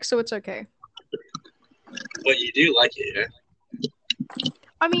materialistic, so it's okay. But you do like it, yeah?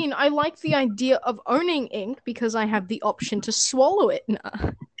 I mean, I like the idea of owning ink because I have the option to swallow it. No.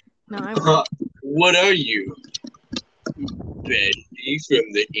 What are you? Betty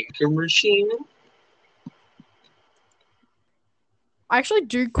from the inker machine? I actually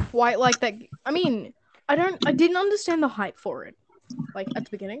do quite like that. I mean, I didn't understand the hype for it, like at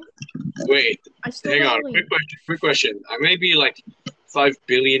the beginning. Wait, hang on. Quick question. I may be like 5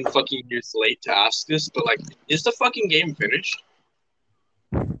 billion fucking years late to ask this, but like, is the fucking game finished?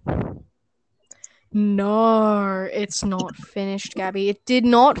 No, it's not finished, Gabby. It did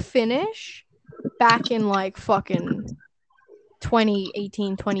not finish back in like fucking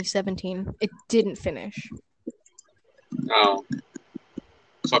 2018, 2017. It didn't finish. Oh.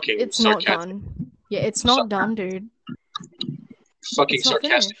 Fucking it's sarcastic. Not done. Yeah, it's not done, dude. Fucking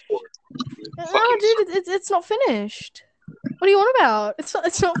sarcastic word. No, dude, it's not finished. What are you on about?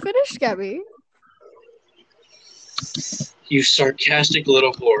 It's not finished, Gabby. You sarcastic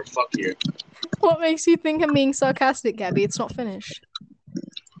little whore. Fuck you. What makes you think I'm being sarcastic, Gabby? It's not finished.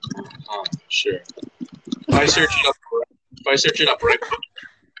 Oh, sure. If I search it up right now,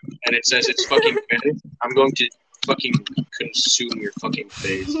 and it says it's fucking finished, I'm going to fucking consume your fucking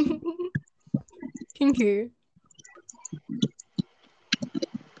face. Thank you.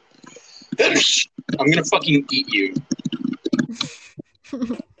 I'm gonna fucking eat you.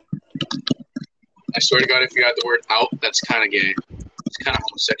 I swear to God, if you had the word out, that's kind of gay. It's kind of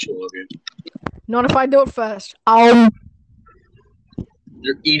homosexual of you. Not if I do it first. You're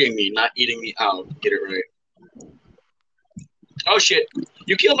eating me, not eating me out. Get it right. Oh shit!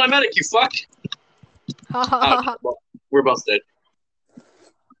 You killed my medic, you fuck! We're both dead.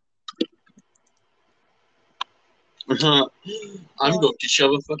 I'm going to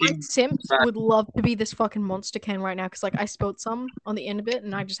shove a fucking... Simps would love to be this fucking monster can right now, because like I spilled some on the end of it,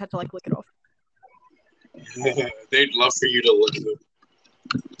 and I just had to like lick it off. They'd love for you to lick them.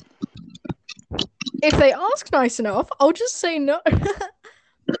 If they ask nice enough, I'll just say no.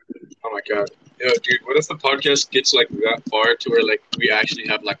 Oh my god. Yo, dude, what if the podcast gets like that far to where like we actually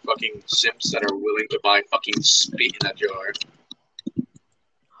have like fucking simps that are willing to buy fucking spit in a jar?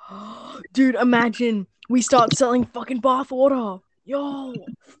 Dude, imagine we start selling fucking bath water. Yo. Oh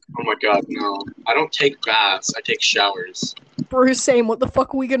my god, no. I don't take baths, I take showers. Bro, same. What the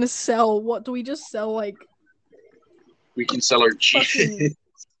fuck are we gonna sell? What do we just sell, like... We can sell our cheese.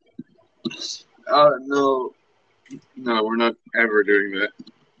 No. No, we're not ever doing that.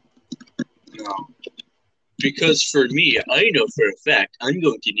 No. Because for me, I know for a fact I'm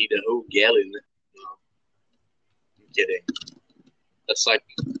going to need a whole gallon. No. I'm kidding. That's like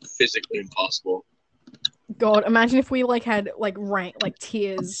physically impossible. God, imagine if we like had like rank, like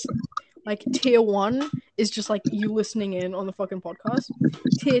tiers. Like tier 1 is just like you listening in on the fucking podcast.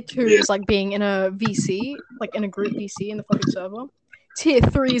 Tier 2 is like being in a VC, like in a group VC in the fucking server. Tier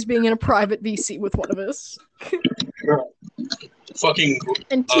 3 is being in a private VC with one of us. Fucking.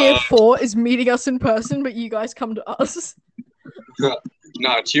 And tier 4 is meeting us in person, but you guys come to us.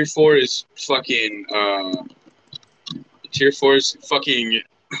 Nah, tier 4 is fucking. Tier 4 is fucking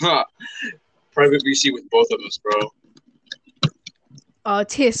private VC with both of us, bro.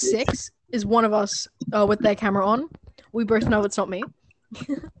 Tier 6 is one of us with their camera on. We both know it's not me.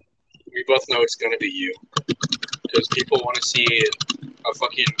 We both know it's gonna be you. Because people want to see a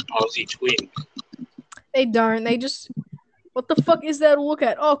fucking Aussie twink. They don't. They just... What the fuck is there to look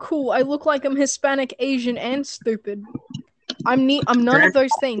at? Oh, cool. I look like I'm Hispanic, Asian, and stupid. I'm none of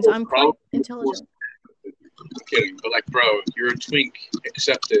those things. I'm quite intelligent. I'm kidding, but like, bro, you're a twink.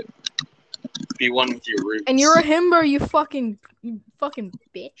 Accept it. Be one with your roots. And you're a himbo, you fucking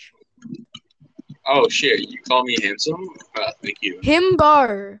bitch. Oh shit, you call me handsome? Thank you.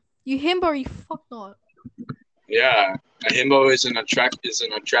 Himbo. You himbo, you fuck not. Yeah, a himbo is an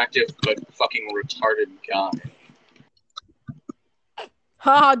attractive but fucking retarded guy.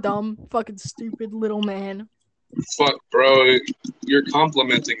 Ha, dumb, fucking stupid little man. Fuck, bro, you're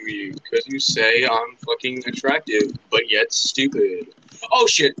complimenting me because you say I'm fucking attractive, but yet stupid. Oh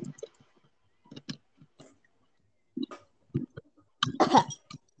shit!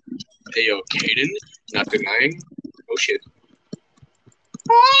 Hey yo, Caden, not denying. Oh shit.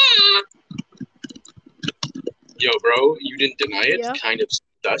 Yo, bro, you didn't deny it? Yeah. Kind of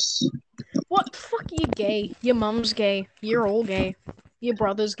sus. What? Fuck, you gay. Your mum's gay. You're all gay. Your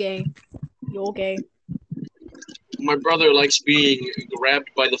brother's gay. You're gay. My brother likes being grabbed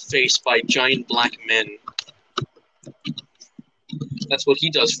by the face by giant black men. That's what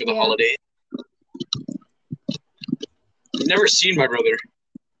he does for the holiday. I've never seen my brother.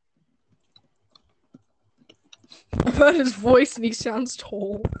 I've heard his voice and he sounds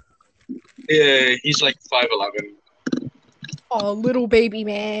tall. Yeah, he's like 5'11". Oh, little baby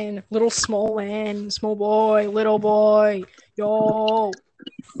man. Little small man. Small boy. Little boy. Yo.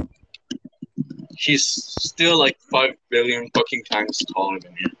 He's still like 5 billion fucking times taller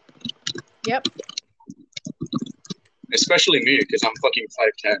than you. Yep. Especially me, because I'm fucking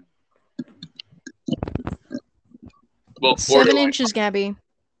 5'10". Well, 7 inches, Gabby.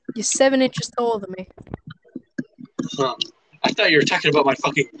 You're 7 inches taller than me. Huh. I thought you were talking about my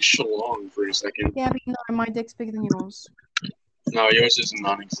fucking schlong for a second. Gabby, no, my dick's bigger than yours. No, yours is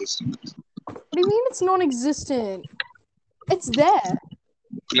non-existent. What do you mean it's non-existent? It's there.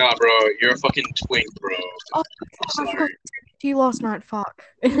 Nah, bro, you're a fucking twink, bro. Oh, I'm I forgot sorry. to send it to you last night. Fuck.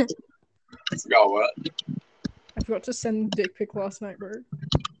 I forgot what? I forgot to send the dick pic last night, bro.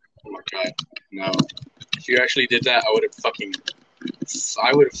 Oh my god, no. If you actually did that, I would have fucking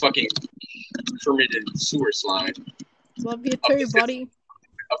committed sewer slide. Love you too, buddy.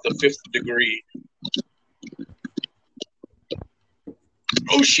 Of the 5th degree.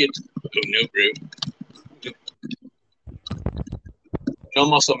 Oh shit! Oh no, bro. No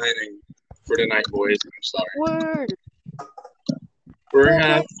muscle manning for tonight, boys. I'm sorry. Word. We're gonna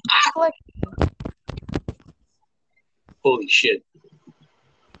have. Holy shit.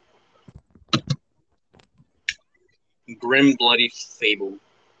 Grim Bloody Fable.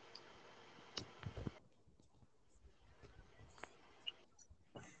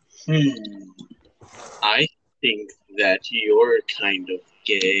 I think that you're kind of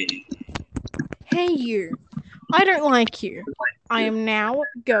gay. Hey, you. I don't like you. I am now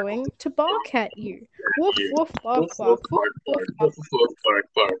going to bark at you. Woof, woof, bark, bark, woof, woof, bark. Bark,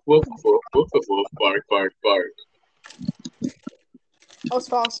 bark, woof, woof, woof, woof, bark, bark, bark. That was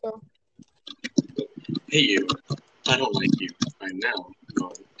faster. Hey, you. I don't like you. I'm now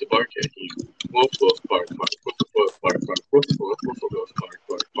going to bark at you. Woof, woof, bark, bark, woof, woof, bark, bark, woof, woof, woof, woof, bark,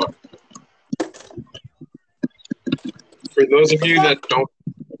 bark, bark. For those of you that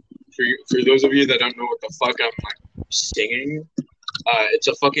don't know what the fuck I'm like singing, it's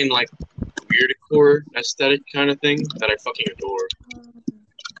a fucking like weirdcore aesthetic kind of thing that I fucking adore.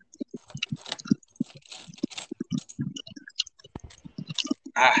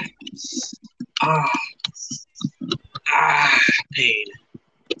 Pain.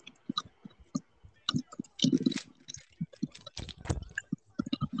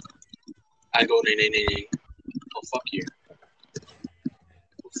 I go nay nay nay nay. Oh fuck you.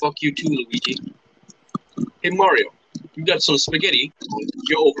 Fuck you too, Luigi. Hey Mario, you got some spaghetti on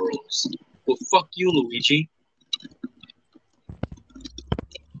your overalls. Well, fuck you, Luigi.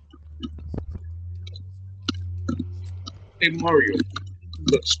 Hey Mario, you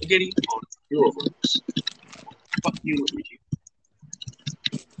got spaghetti on your overalls. Fuck you, Luigi.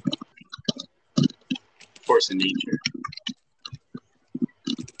 Force of nature.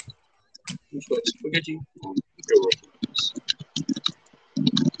 You got spaghetti on your overalls.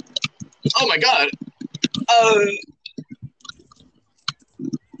 Oh my god!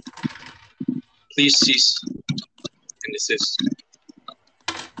 Please cease and desist.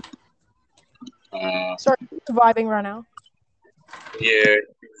 Sorry, surviving right now. Yeah,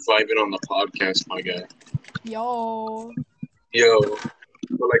 vibing on the podcast, my guy. Yo. Yo,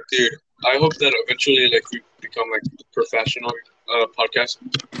 but like, dude, I hope that eventually, like, we become like professional podcast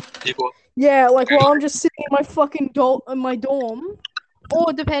people. Yeah, like while I'm just sitting in my fucking in my dorm,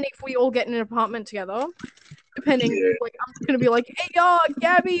 or depending if we all get in an apartment together. Depending, Yeah. like I'm just gonna be like, "Hey,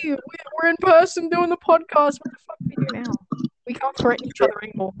 Gabby, we're in person doing the podcast. What the fuck do we do now? We can't threaten each other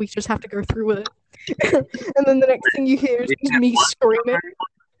anymore. We just have to go through with it." And then the next thing you hear is We just can't me what? screaming.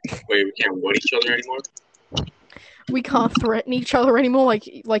 Wait, we can't what each other anymore? We can't threaten each other anymore.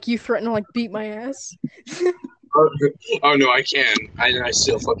 Like you threaten to like beat my ass. Oh no, I can. I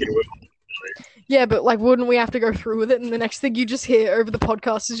still fucking will. Yeah, but like, wouldn't we have to go through with it? And the next thing you just hear over the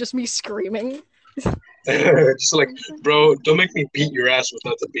podcast is just me screaming. Just like, bro, don't make me beat your ass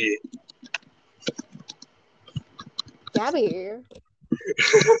without the beat. Gabby,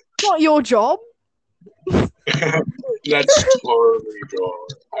 not your job. That's totally wrong.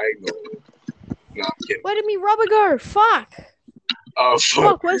 I know. No, I'm kidding. Where did me rubber go? Fuck. Oh fuck.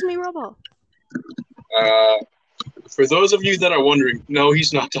 Fuck. Where's me rubber? For those of you that are wondering, no,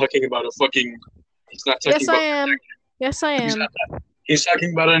 he's not talking about a fucking. He's not talking Yes, about. I am. Yes, I am. He's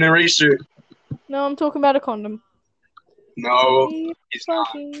talking about an eraser. No, I'm talking about a condom. No, Creep, he's not.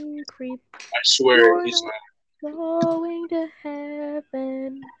 fucking creep. I swear, You're he's not not. going to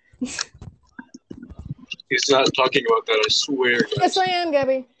heaven. He's not talking about that. I swear. Guys. Yes, I am,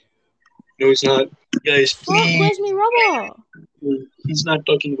 Gabby. No, he's not. Guys, Fuck, where's me rubber? He's not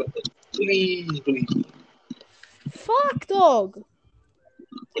talking about that. Please believe me. Fuck, dog.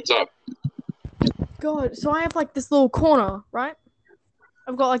 What's up? God, so I have like this little corner, right?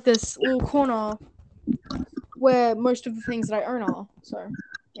 I've got like this little corner where most of the things that I own are. So,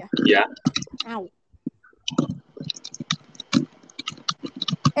 yeah. Yeah. Ow.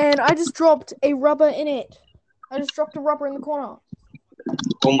 And I just dropped a rubber in it. I just dropped a rubber in the corner.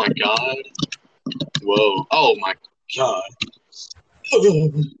 Oh my god. Whoa. Oh my god.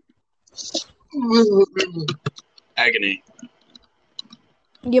 Agony.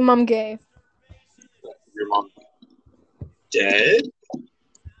 Your mum gay. Your mom dead?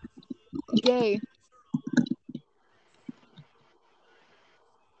 Gay.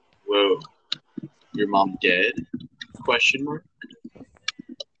 Whoa. Your mom dead? Question mark?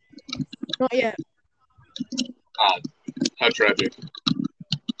 Not yet. Ah, how tragic.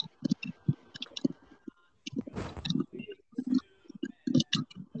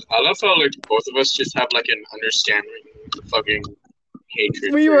 I love how like both of us just have like an understanding fucking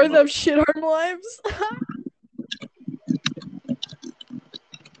hatred. We for both your have shit home lives.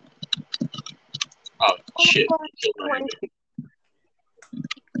 Oh shit. God. Killed my neighbor.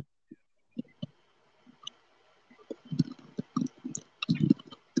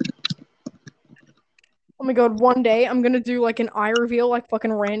 Oh my god, one day I'm gonna do like an eye reveal like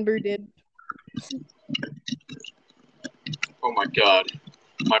fucking Ranboo did. Oh my god.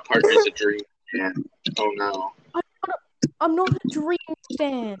 My partner's a dream. Yeah. Oh no. I'm not a dream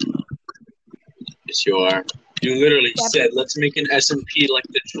stand. Yes, you are. You literally Yep. said, "Let's make an SMP like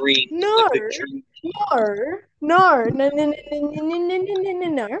the dream." No. Like the dream. No.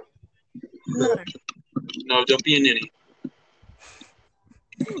 No, don't be a ninny.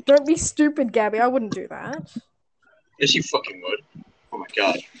 Don't be stupid, Gabby. I wouldn't do that. Yes, you fucking would. Oh my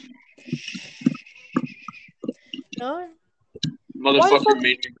god. No. Motherfucker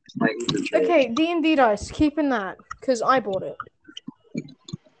made me my Uber trade. Okay, D&D dice. Keeping that because I bought it.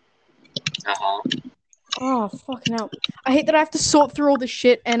 Uh-huh. Oh fucking hell! I hate that I have to sort through all this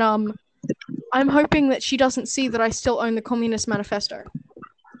shit, and I'm hoping that she doesn't see that I still own the Communist Manifesto.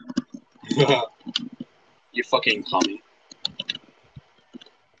 You fucking commie.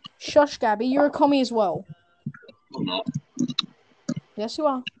 Shush, Gabby. You're a commie as well. I'm not. Yes, you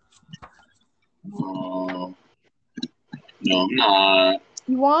are. No, I'm not.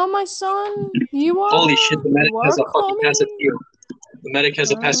 You are, my son. You are. Holy shit, the medic You has are a fucking commie. passive heal. The medic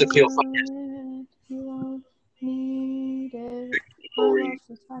has a passive heal. Fuck it. You won't need it. Glory.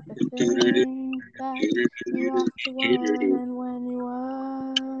 The type of thing that you have to want, and when you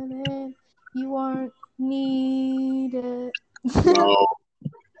want it, you won't need it. No.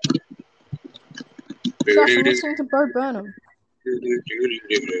 Josh, I'm listening to Bo Burnham.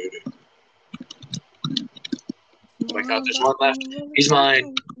 Oh my god, there's one left. He's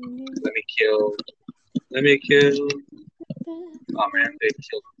mine. Let me kill. Let me kill. Oh man, they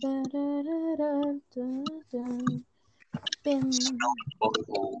killed him.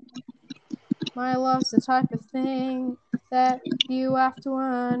 My love's the type of thing that you have to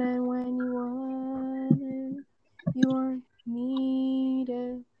earn, and when you want it, you won't need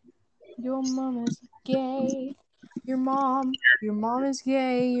it. Your mom is gay. Your mom is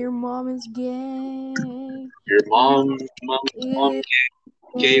gay. Your mom is gay. Your mom, It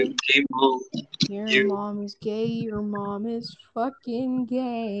Gay mom. Your mom is gay. Your mom is fucking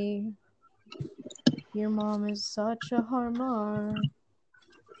gay. Your mom is such a homo.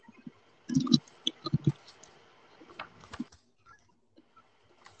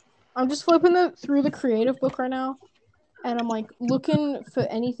 I'm just flipping through the creative book right now, and I'm like looking for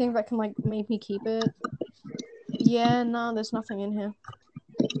anything that can like make me keep it. Yeah, no, there's nothing in here.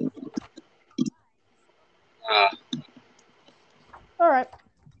 All right.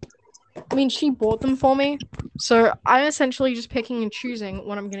 I mean, she bought them for me, so I'm essentially just picking and choosing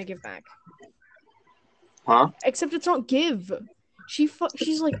what I'm gonna give back. Huh? Except it's not give. She's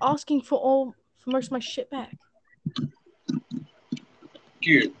like asking for most of my shit back.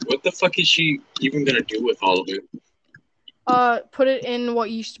 Dude, what the fuck is she even gonna do with all of it? Put it in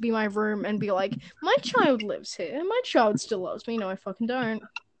what used to be my room and be like, my child lives here. My child still loves me. No, I fucking don't.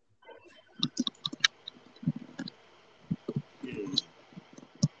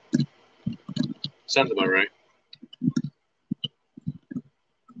 Sounds about right.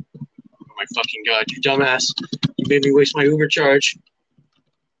 Oh my fucking god, you dumbass. You made me waste my Uber charge.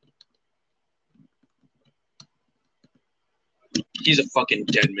 He's a fucking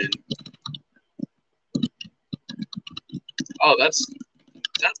dead man. Oh, that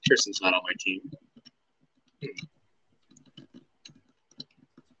person's not on my team.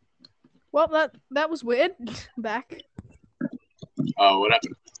 Well, that was weird. Back. Oh, what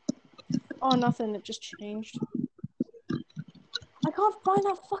happened? Oh, nothing. It just changed. I can't find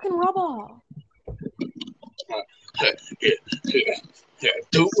that fucking rubber.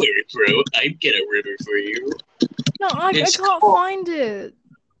 Don't worry, bro. I'd get a river for you. No, I can't find it.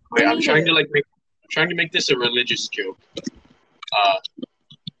 Wait, I'm trying to make this a religious joke.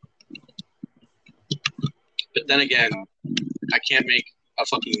 But then again, I can't make a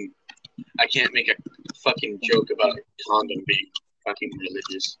fucking joke about a condom being fucking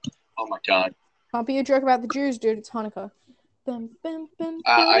religious. Oh my god. Can't be a joke about the Jews, dude. It's Hanukkah.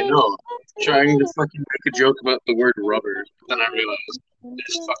 I know. I'm trying to fucking make a joke about the word rubber. Then I realized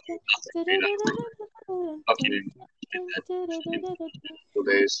there's fucking nothing made out of fucking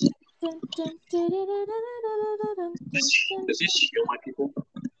days. Does he steal my people?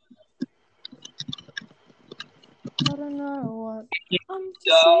 I don't know what I'm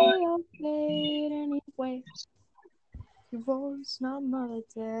to say anyway. Your voice not another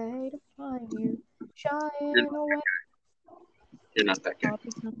day to find you shying away. You're not that guy. I'll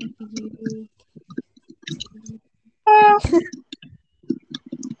be coming for you.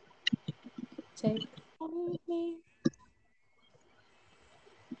 Take on me.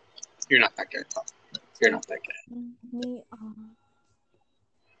 You're not that guy, Tom. You're not that guy. Me on.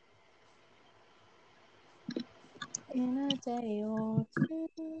 In a day or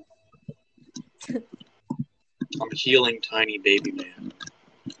two. I'm a healing tiny baby man.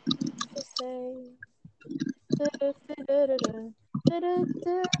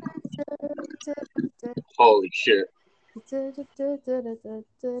 Holy shit.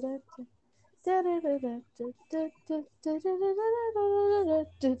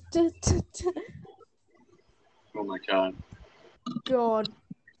 Oh my god. God.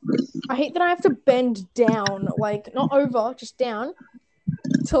 I hate that I have to bend down, like, not over, just down,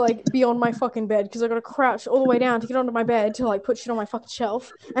 to, like, be on my fucking bed, because I gotta crouch all the way down to get onto my bed to, like, put shit on my fucking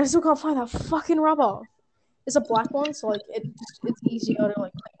shelf, and I still can't find that fucking rubber. It's a black one, so, like, it's easier to,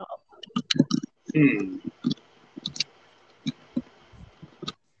 like, clean up.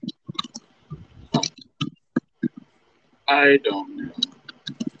 I don't know.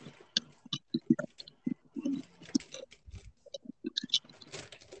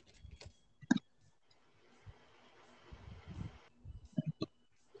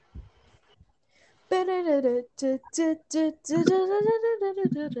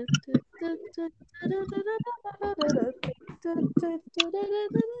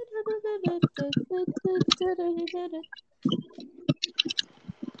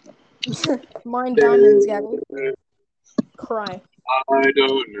 Mine diamonds, Gabby. Cry. I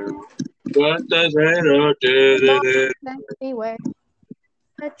don't know. What does it Anyway,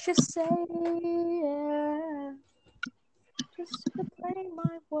 let you say yeah. Just to play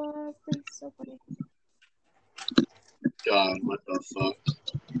my words, please away. God, what the fuck?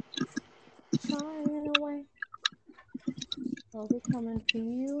 Flying away. I'll be coming for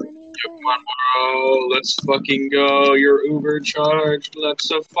you anyway. Come on, bro. Let's fucking go. Your Uber charged. Let's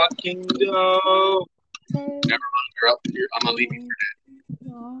fucking go. Never mind. You're up here. I'm gonna leave you for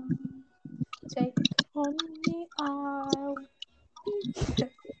dead. Take on me, I'll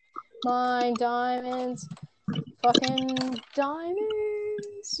my diamonds. Fucking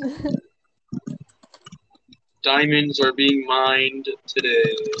diamonds. Diamonds are being mined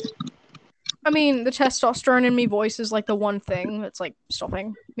today. I mean, the testosterone in me voice is like the one thing that's like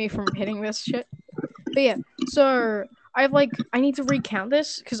stopping me from hitting this shit. But yeah, so I need to recount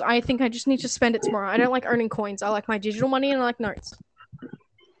this because I think I just need to spend it tomorrow. I don't like earning coins. I like my digital money and I like notes.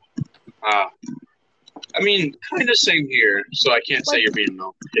 I mean, kind of same here, so I can't say you're being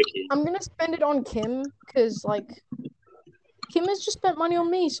picky. I'm gonna spend it on Kim because like Kim has just spent money on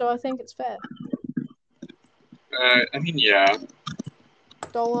me, so I think it's fair. I mean, yeah.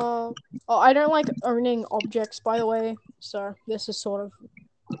 $1. Oh, I don't like owning objects, by the way, so this is sort of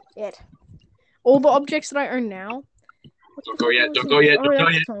it. All the objects that I own now. Don't go yet. Don't go yet. Oh,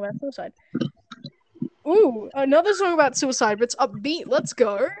 that's a song about suicide. Ooh, another song about suicide, but it's upbeat. Let's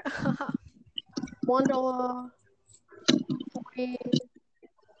go. $1, 40,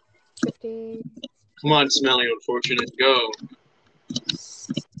 50. Come on, Smelly Unfortunate, go.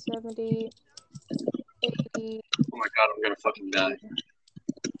 70, 80. Oh my god, I'm gonna fucking die.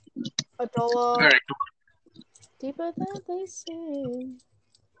 $1. Alright, come on. Deeper than they say.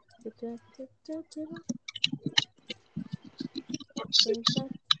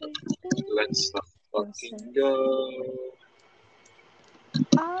 Let's fucking go.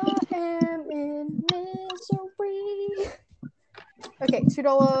 I am in misery. Okay,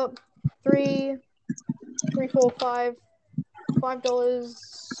 $2, 3, 3, 4, 5,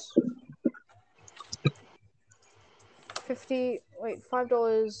 $5, 50. Wait,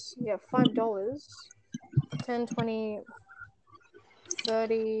 $5. Yeah, $5. 10, 20,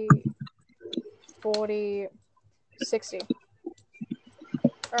 30, 40, 60.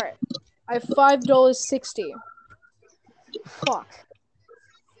 Alright. I have $5.60. Fuck.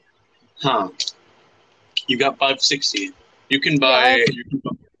 Huh. You got $5.60. You can buy you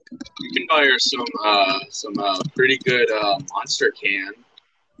can buy her some pretty good monster can.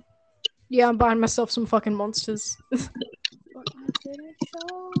 Yeah, I'm buying myself some fucking monsters.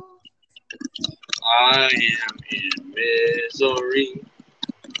 I am in misery.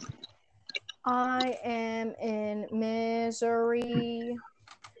 I am in misery.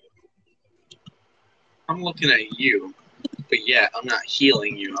 I'm looking at you, but yeah, I'm not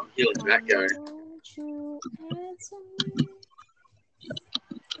healing you. I'm healing that guy. Don't you answer me?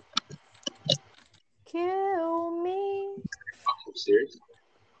 Kill me. I'm serious.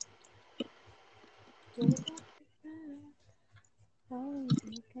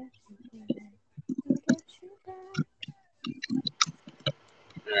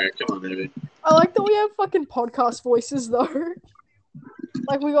 Alright, come on, baby. I like that we have fucking podcast voices though.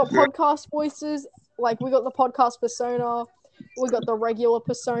 Like we got podcast voices, like we got the podcast persona, we got the regular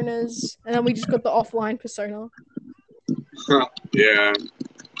personas, and then we just got the offline persona. Yeah.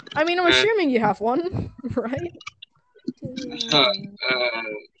 I mean, I'm assuming you have one, right? I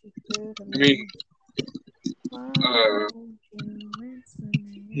mean,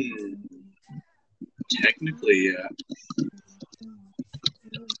 technically, yeah.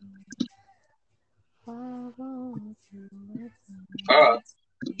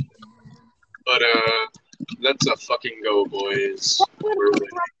 But let's a fucking go, boys.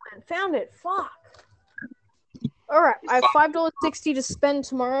 Found it. Fuck. All right, I have $5.60 to spend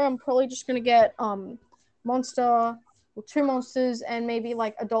tomorrow. I'm probably just gonna get monster, well, 2 monsters, and maybe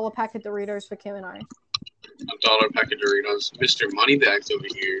like $1 pack of Doritos for Kim and I. $1 pack of Doritos, Mr. Moneybags over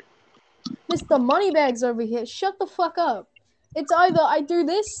here. Mr. Moneybags over here. Shut the fuck up. It's either I do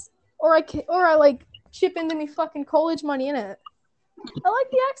this or I like chip into me fucking college money in it. I like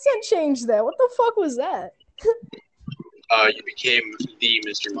the accent change there. What the fuck was that? You became the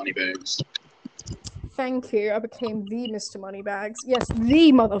Mr. Moneybags. Thank you. I became the Mr. Moneybags. Yes,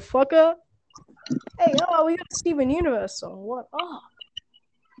 the motherfucker. Hey, we got a Steven Universe song. What up?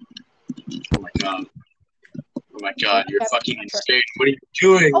 Oh my god. Oh my god, you're fucking insane. What are you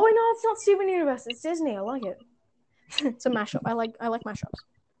doing? Oh wait, no, it's not Steven Universe. It's Disney. I like it. It's a mashup. I like mashups.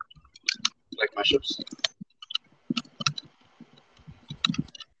 Like mashups?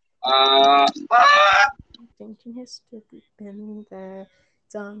 Thinking history been there,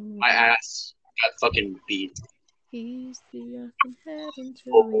 done. My ass got fucking beat. He's the earth and heaven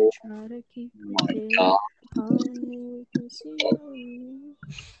till we try to keep it.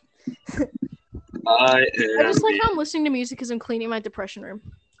 I just like how I'm listening to music because I'm cleaning my depression room.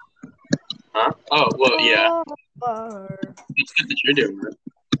 Huh? Oh, well, yeah. It's good that you're doing that.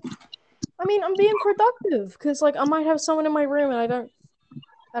 I mean, I'm being productive because, like, I might have someone in my room and I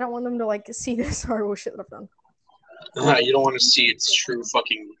don't want them to, like, see this horrible shit that I've done. You don't want to see its true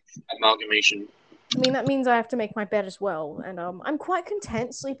fucking amalgamation. I mean, that means I have to make my bed as well, and I'm quite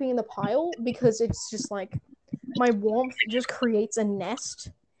content sleeping in the pile because it's just like my warmth just creates a nest,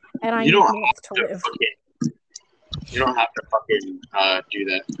 and I need warmth to live. You don't have to fucking do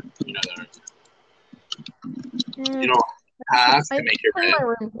that. You know that. You don't have to make your clean bed. my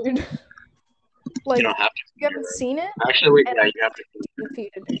room, dude. Like, You don't have to. you haven't seen it? Actually, wait. Yeah, you have to. For you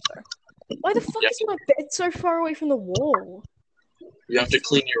to do so. Why the fuck is my bed so far away from the wall? You have to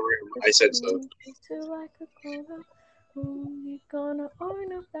clean your room. I said so. You're gonna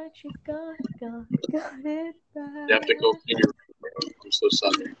own up that you got it back. You have to go clean your room, bro. I'm so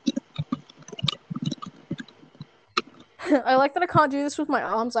sorry. I like that I can't do this with my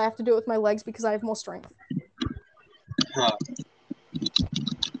arms. I have to do it with my legs because I have more strength. Huh.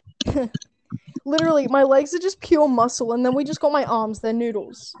 Literally, my legs are just pure muscle, and then we just got my arms. They're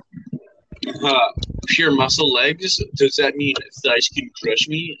noodles. Pure muscle legs? Does that mean thighs can crush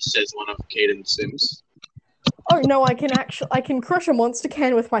me? Says one of Caden Sims. Oh no, I can crush a monster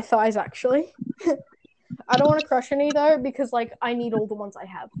can with my thighs. Actually, I don't want to crush any though because like I need all the ones I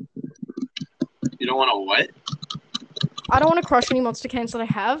have. You don't want to what? I don't want to crush any monster cans that I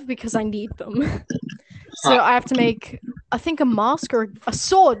have because I need them. So I have to make, I think, a mask or a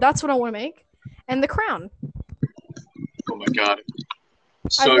sword. That's what I want to make, and the crown. Oh my god!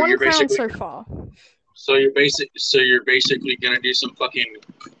 I have one crown so far. So you're basically gonna do some fucking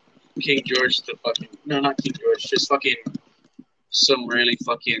King George the fucking not King George, just fucking some really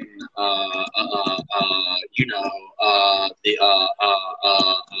fucking some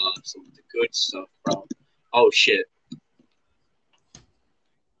of the good stuff, bro. Oh shit.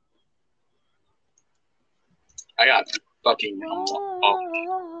 I got fucking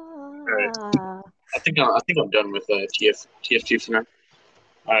right. I think I'm done with TF2 for now.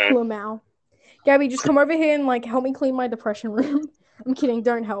 Alright. Lamau. Gabby, just come over here and like help me clean my depression room. I'm kidding.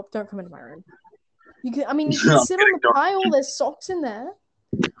 Don't help. Don't come into my room. You can sit on the pile. There's socks in there.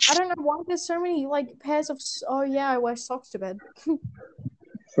 I don't know why there's so many like pairs of. Oh yeah, I wear socks to bed.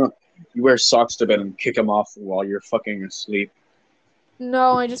 You wear socks to bed and kick them off while you're fucking asleep.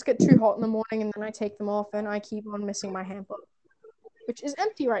 No, I just get too hot in the morning and then I take them off and I keep on missing my hamper, which is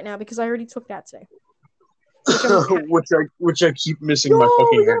empty right now because I already took that today. Which I keep missing my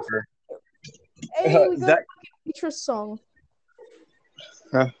fucking hamper. Hey, we got a Beatrice song.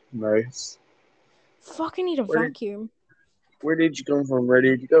 Nice. Fucking need a vacuum. Where did you come from? Where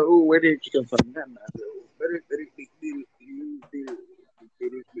did you go? Where did you come from? But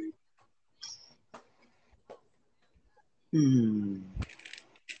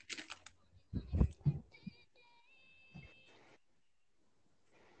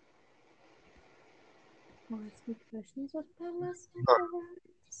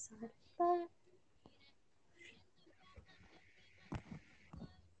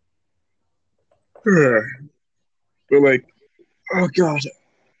like, oh god.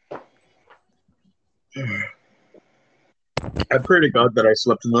 I pray to God that I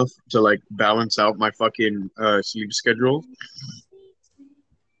slept enough to like balance out my fucking sleep schedule.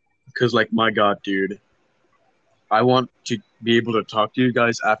 Cause like my god, dude, I want to be able to talk to you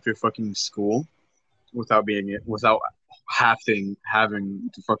guys after fucking school without having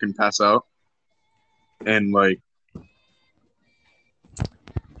to fucking pass out. And like,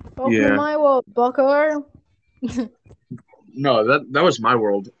 welcome to my world, bucko. No, that was my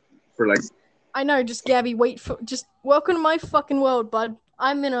world for like. I know, just Gabby, just welcome to my fucking world, bud.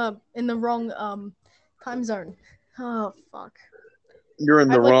 I'm in the wrong time zone. Oh fuck. You're in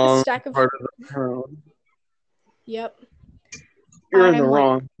the wrong part of the town. Yep. You're in the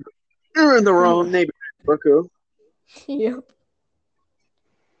wrong neighborhood, bucko. Yep.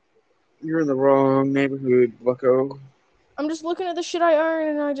 You're in the wrong neighborhood, bucko. I'm just looking at the shit I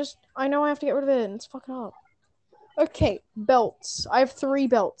own and I know I have to get rid of it and it's fucking up. Okay, belts. I have 3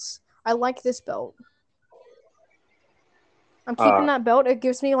 belts. I like this belt. I'm keeping that belt. It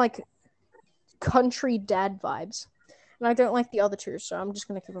gives me like country dad vibes. And I don't like the other 2, so I'm just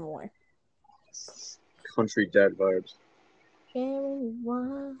gonna keep them away. Country dad vibes.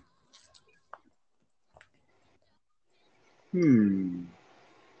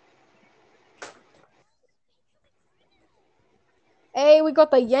 Hey, we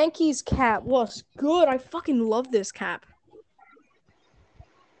got the Yankees cap. What's good? I fucking love this cap.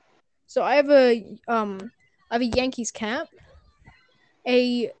 So I have a Yankees cap,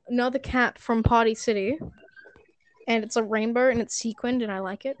 another cap from Party City, and it's a rainbow and it's sequined and I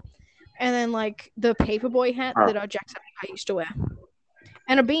like it. And then like the paperboy hat that Jacksepticeye used to wear,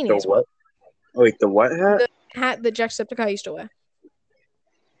 and a beanie as well. Wait, the what hat? The hat that Jacksepticeye used to wear.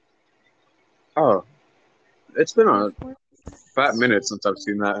 Oh, it's been a fat minute since I've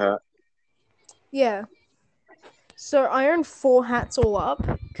seen that hat. Yeah. So I own 4 hats all up,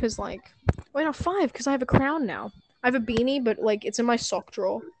 because like, wait, no, 5, because I have a crown now. I have a beanie, but like it's in my sock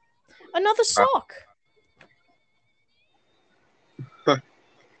drawer. Another sock.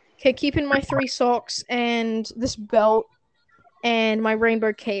 Okay, keeping my 3 socks and this belt and my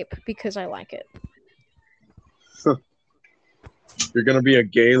rainbow cape because I like it. You're gonna be a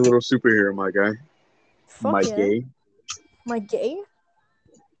gay little superhero, my guy. Fuck My yeah. gay. My gay?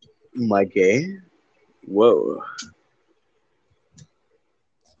 My gay? Whoa.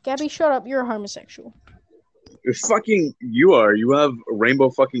 Gabby, shut up. You're a homosexual. Fucking, you are. You have rainbow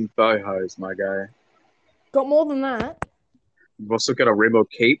fucking thigh highs, my guy. Got more than that. You've also got a rainbow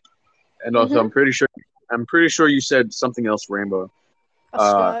cape, and also I'm pretty sure you said something else rainbow. A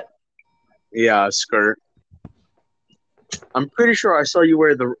skirt. Yeah, a skirt. I'm pretty sure I saw you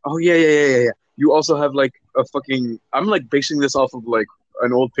wear the. Oh yeah. You also have like a fucking. I'm like basing this off of like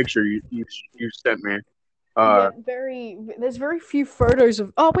an old picture you sent me. Yeah, there's very few photos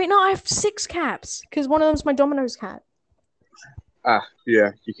of. Oh wait, no, I have 6 caps because one of them's my Domino's cat.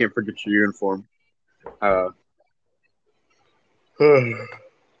 Yeah, you can't forget your uniform. Fucking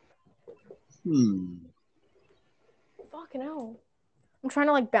hell. I'm trying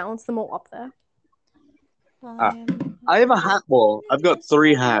to like balance them all up there. I have a hat wall. I've got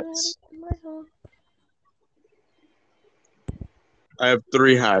 3 hats. I have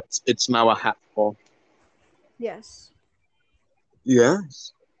 3 hats. It's now a hat wall. Yes.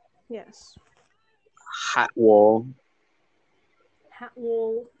 Yes. Yes. Hat wall. Hat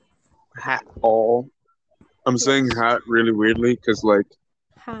wall. Hat wall. I'm saying hat really weirdly because like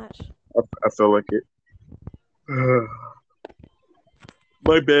hat. I feel like it.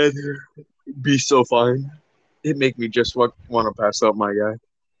 My bed be so fine. It make me just want to pass out, my guy.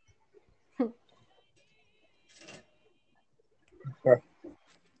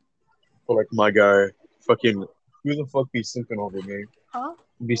 Like my guy, fucking who the fuck be simping over me? Huh?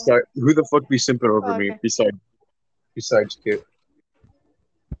 Who the fuck be simping over me besides Kit?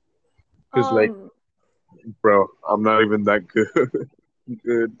 Because like, bro, I'm not even that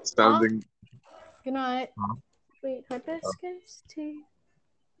good sounding. Good night. Wait, hibiscus tea.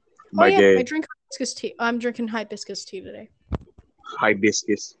 I drink hibiscus tea. I'm drinking hibiscus tea today.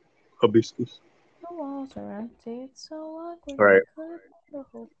 Hibiscus. All right,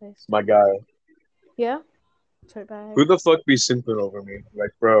 my guy. Yeah. Who the fuck be simping over me?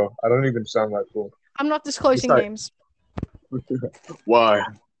 Like, bro, I don't even sound that cool. I'm not disclosing names. Why?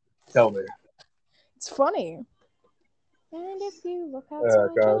 Tell me. It's funny. And if you look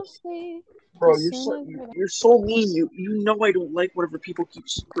outside, you'll see. Bro, you're so mean. You know I don't like whatever people keep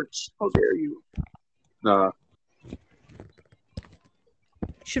secrets. How dare you? Nah.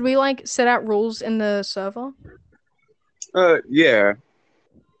 Should we like set out rules in the server? Yeah.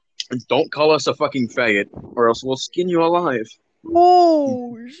 Don't call us a fucking faggot, or else we'll skin you alive.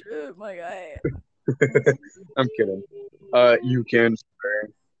 Oh shit, my guy. I'm kidding. You can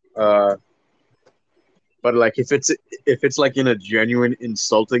swear. But like if it's like in a genuine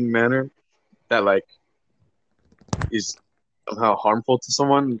insulting manner that like is somehow harmful to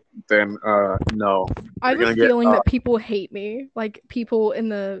someone, then no. I have a feeling that people hate me. Like people in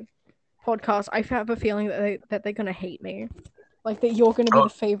the podcast, I have a feeling that they're gonna hate me. Like that you're gonna be the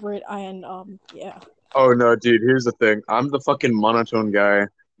favorite, and yeah. Oh no, dude! Here's the thing. I'm the fucking monotone guy.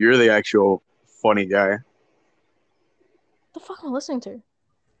 You're the actual funny guy. What the fuck am I listening to?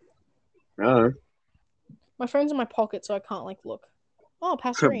 I don't know. My phone's in my pocket, so I can't like look. Oh,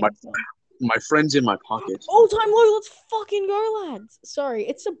 Passerine. My friend's in my pocket. All time low. Let's fucking go, lads. Sorry,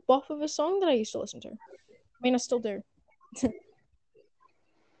 it's a buff of a song that I used to listen to. I mean, I still do.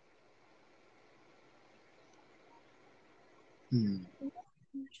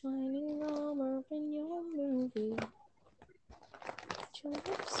 Shining armor in your movie. Your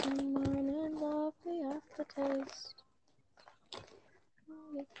lips and mine and lovely aftertaste.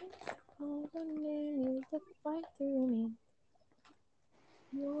 All the name that fight through me.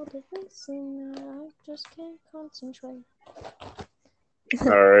 You're the reason that I just can't concentrate.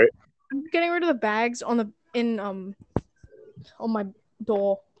 Alright. I'm getting rid of the bags on my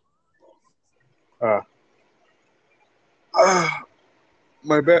door.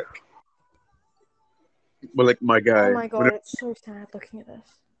 My back. But like my guy. Oh my god, it's so sad looking at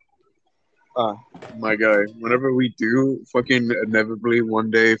this. My guy. Whenever we do fucking inevitably one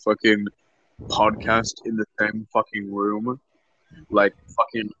day fucking podcast in the same fucking room, like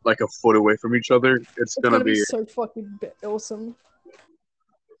fucking like a foot away from each other, it's gonna be so fucking awesome.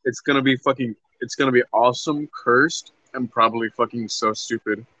 It's gonna be awesome, cursed, and probably fucking so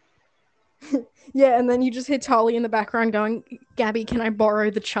stupid. Yeah, and then you just hear Tali in the background going, Gabby, can I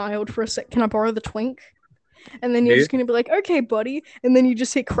borrow the child for a sec? Can I borrow the twink? And then you're just gonna be like, okay, buddy. And then you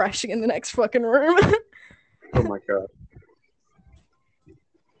just hear crashing in the next fucking room. Oh my god.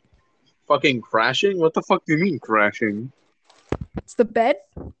 Fucking crashing? What the fuck do you mean crashing? It's the bed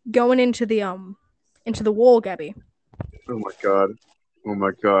going into the wall, Gabby. Oh my god. Oh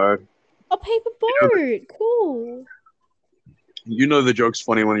my god. A paper boat. Cool. You know the joke's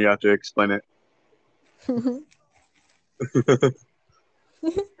funny when you have to explain it.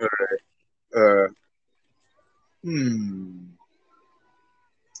 Uh, hmm.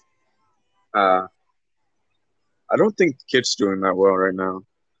 Uh, I don't think Kit's doing that well right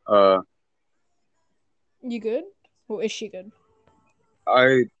now. You good? Or is she good?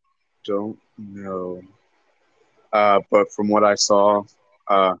 I don't know. But from what I saw,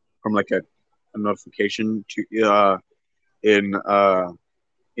 from like a notification to in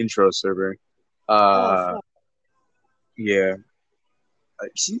intro server, Oh uh, fuck. yeah,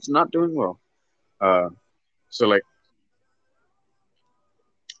 she's not doing well. Uh, so like,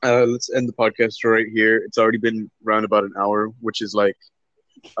 let's end the podcast right here. It's already been around about an hour, which is like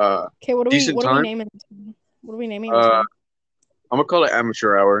Okay, what decent are we time. naming this one? What are we naming this Uh, one? I'm gonna call it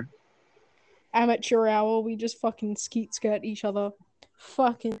amateur hour. Amateur hour. We just fucking skeet skirt each other.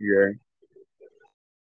 Fucking Yeah.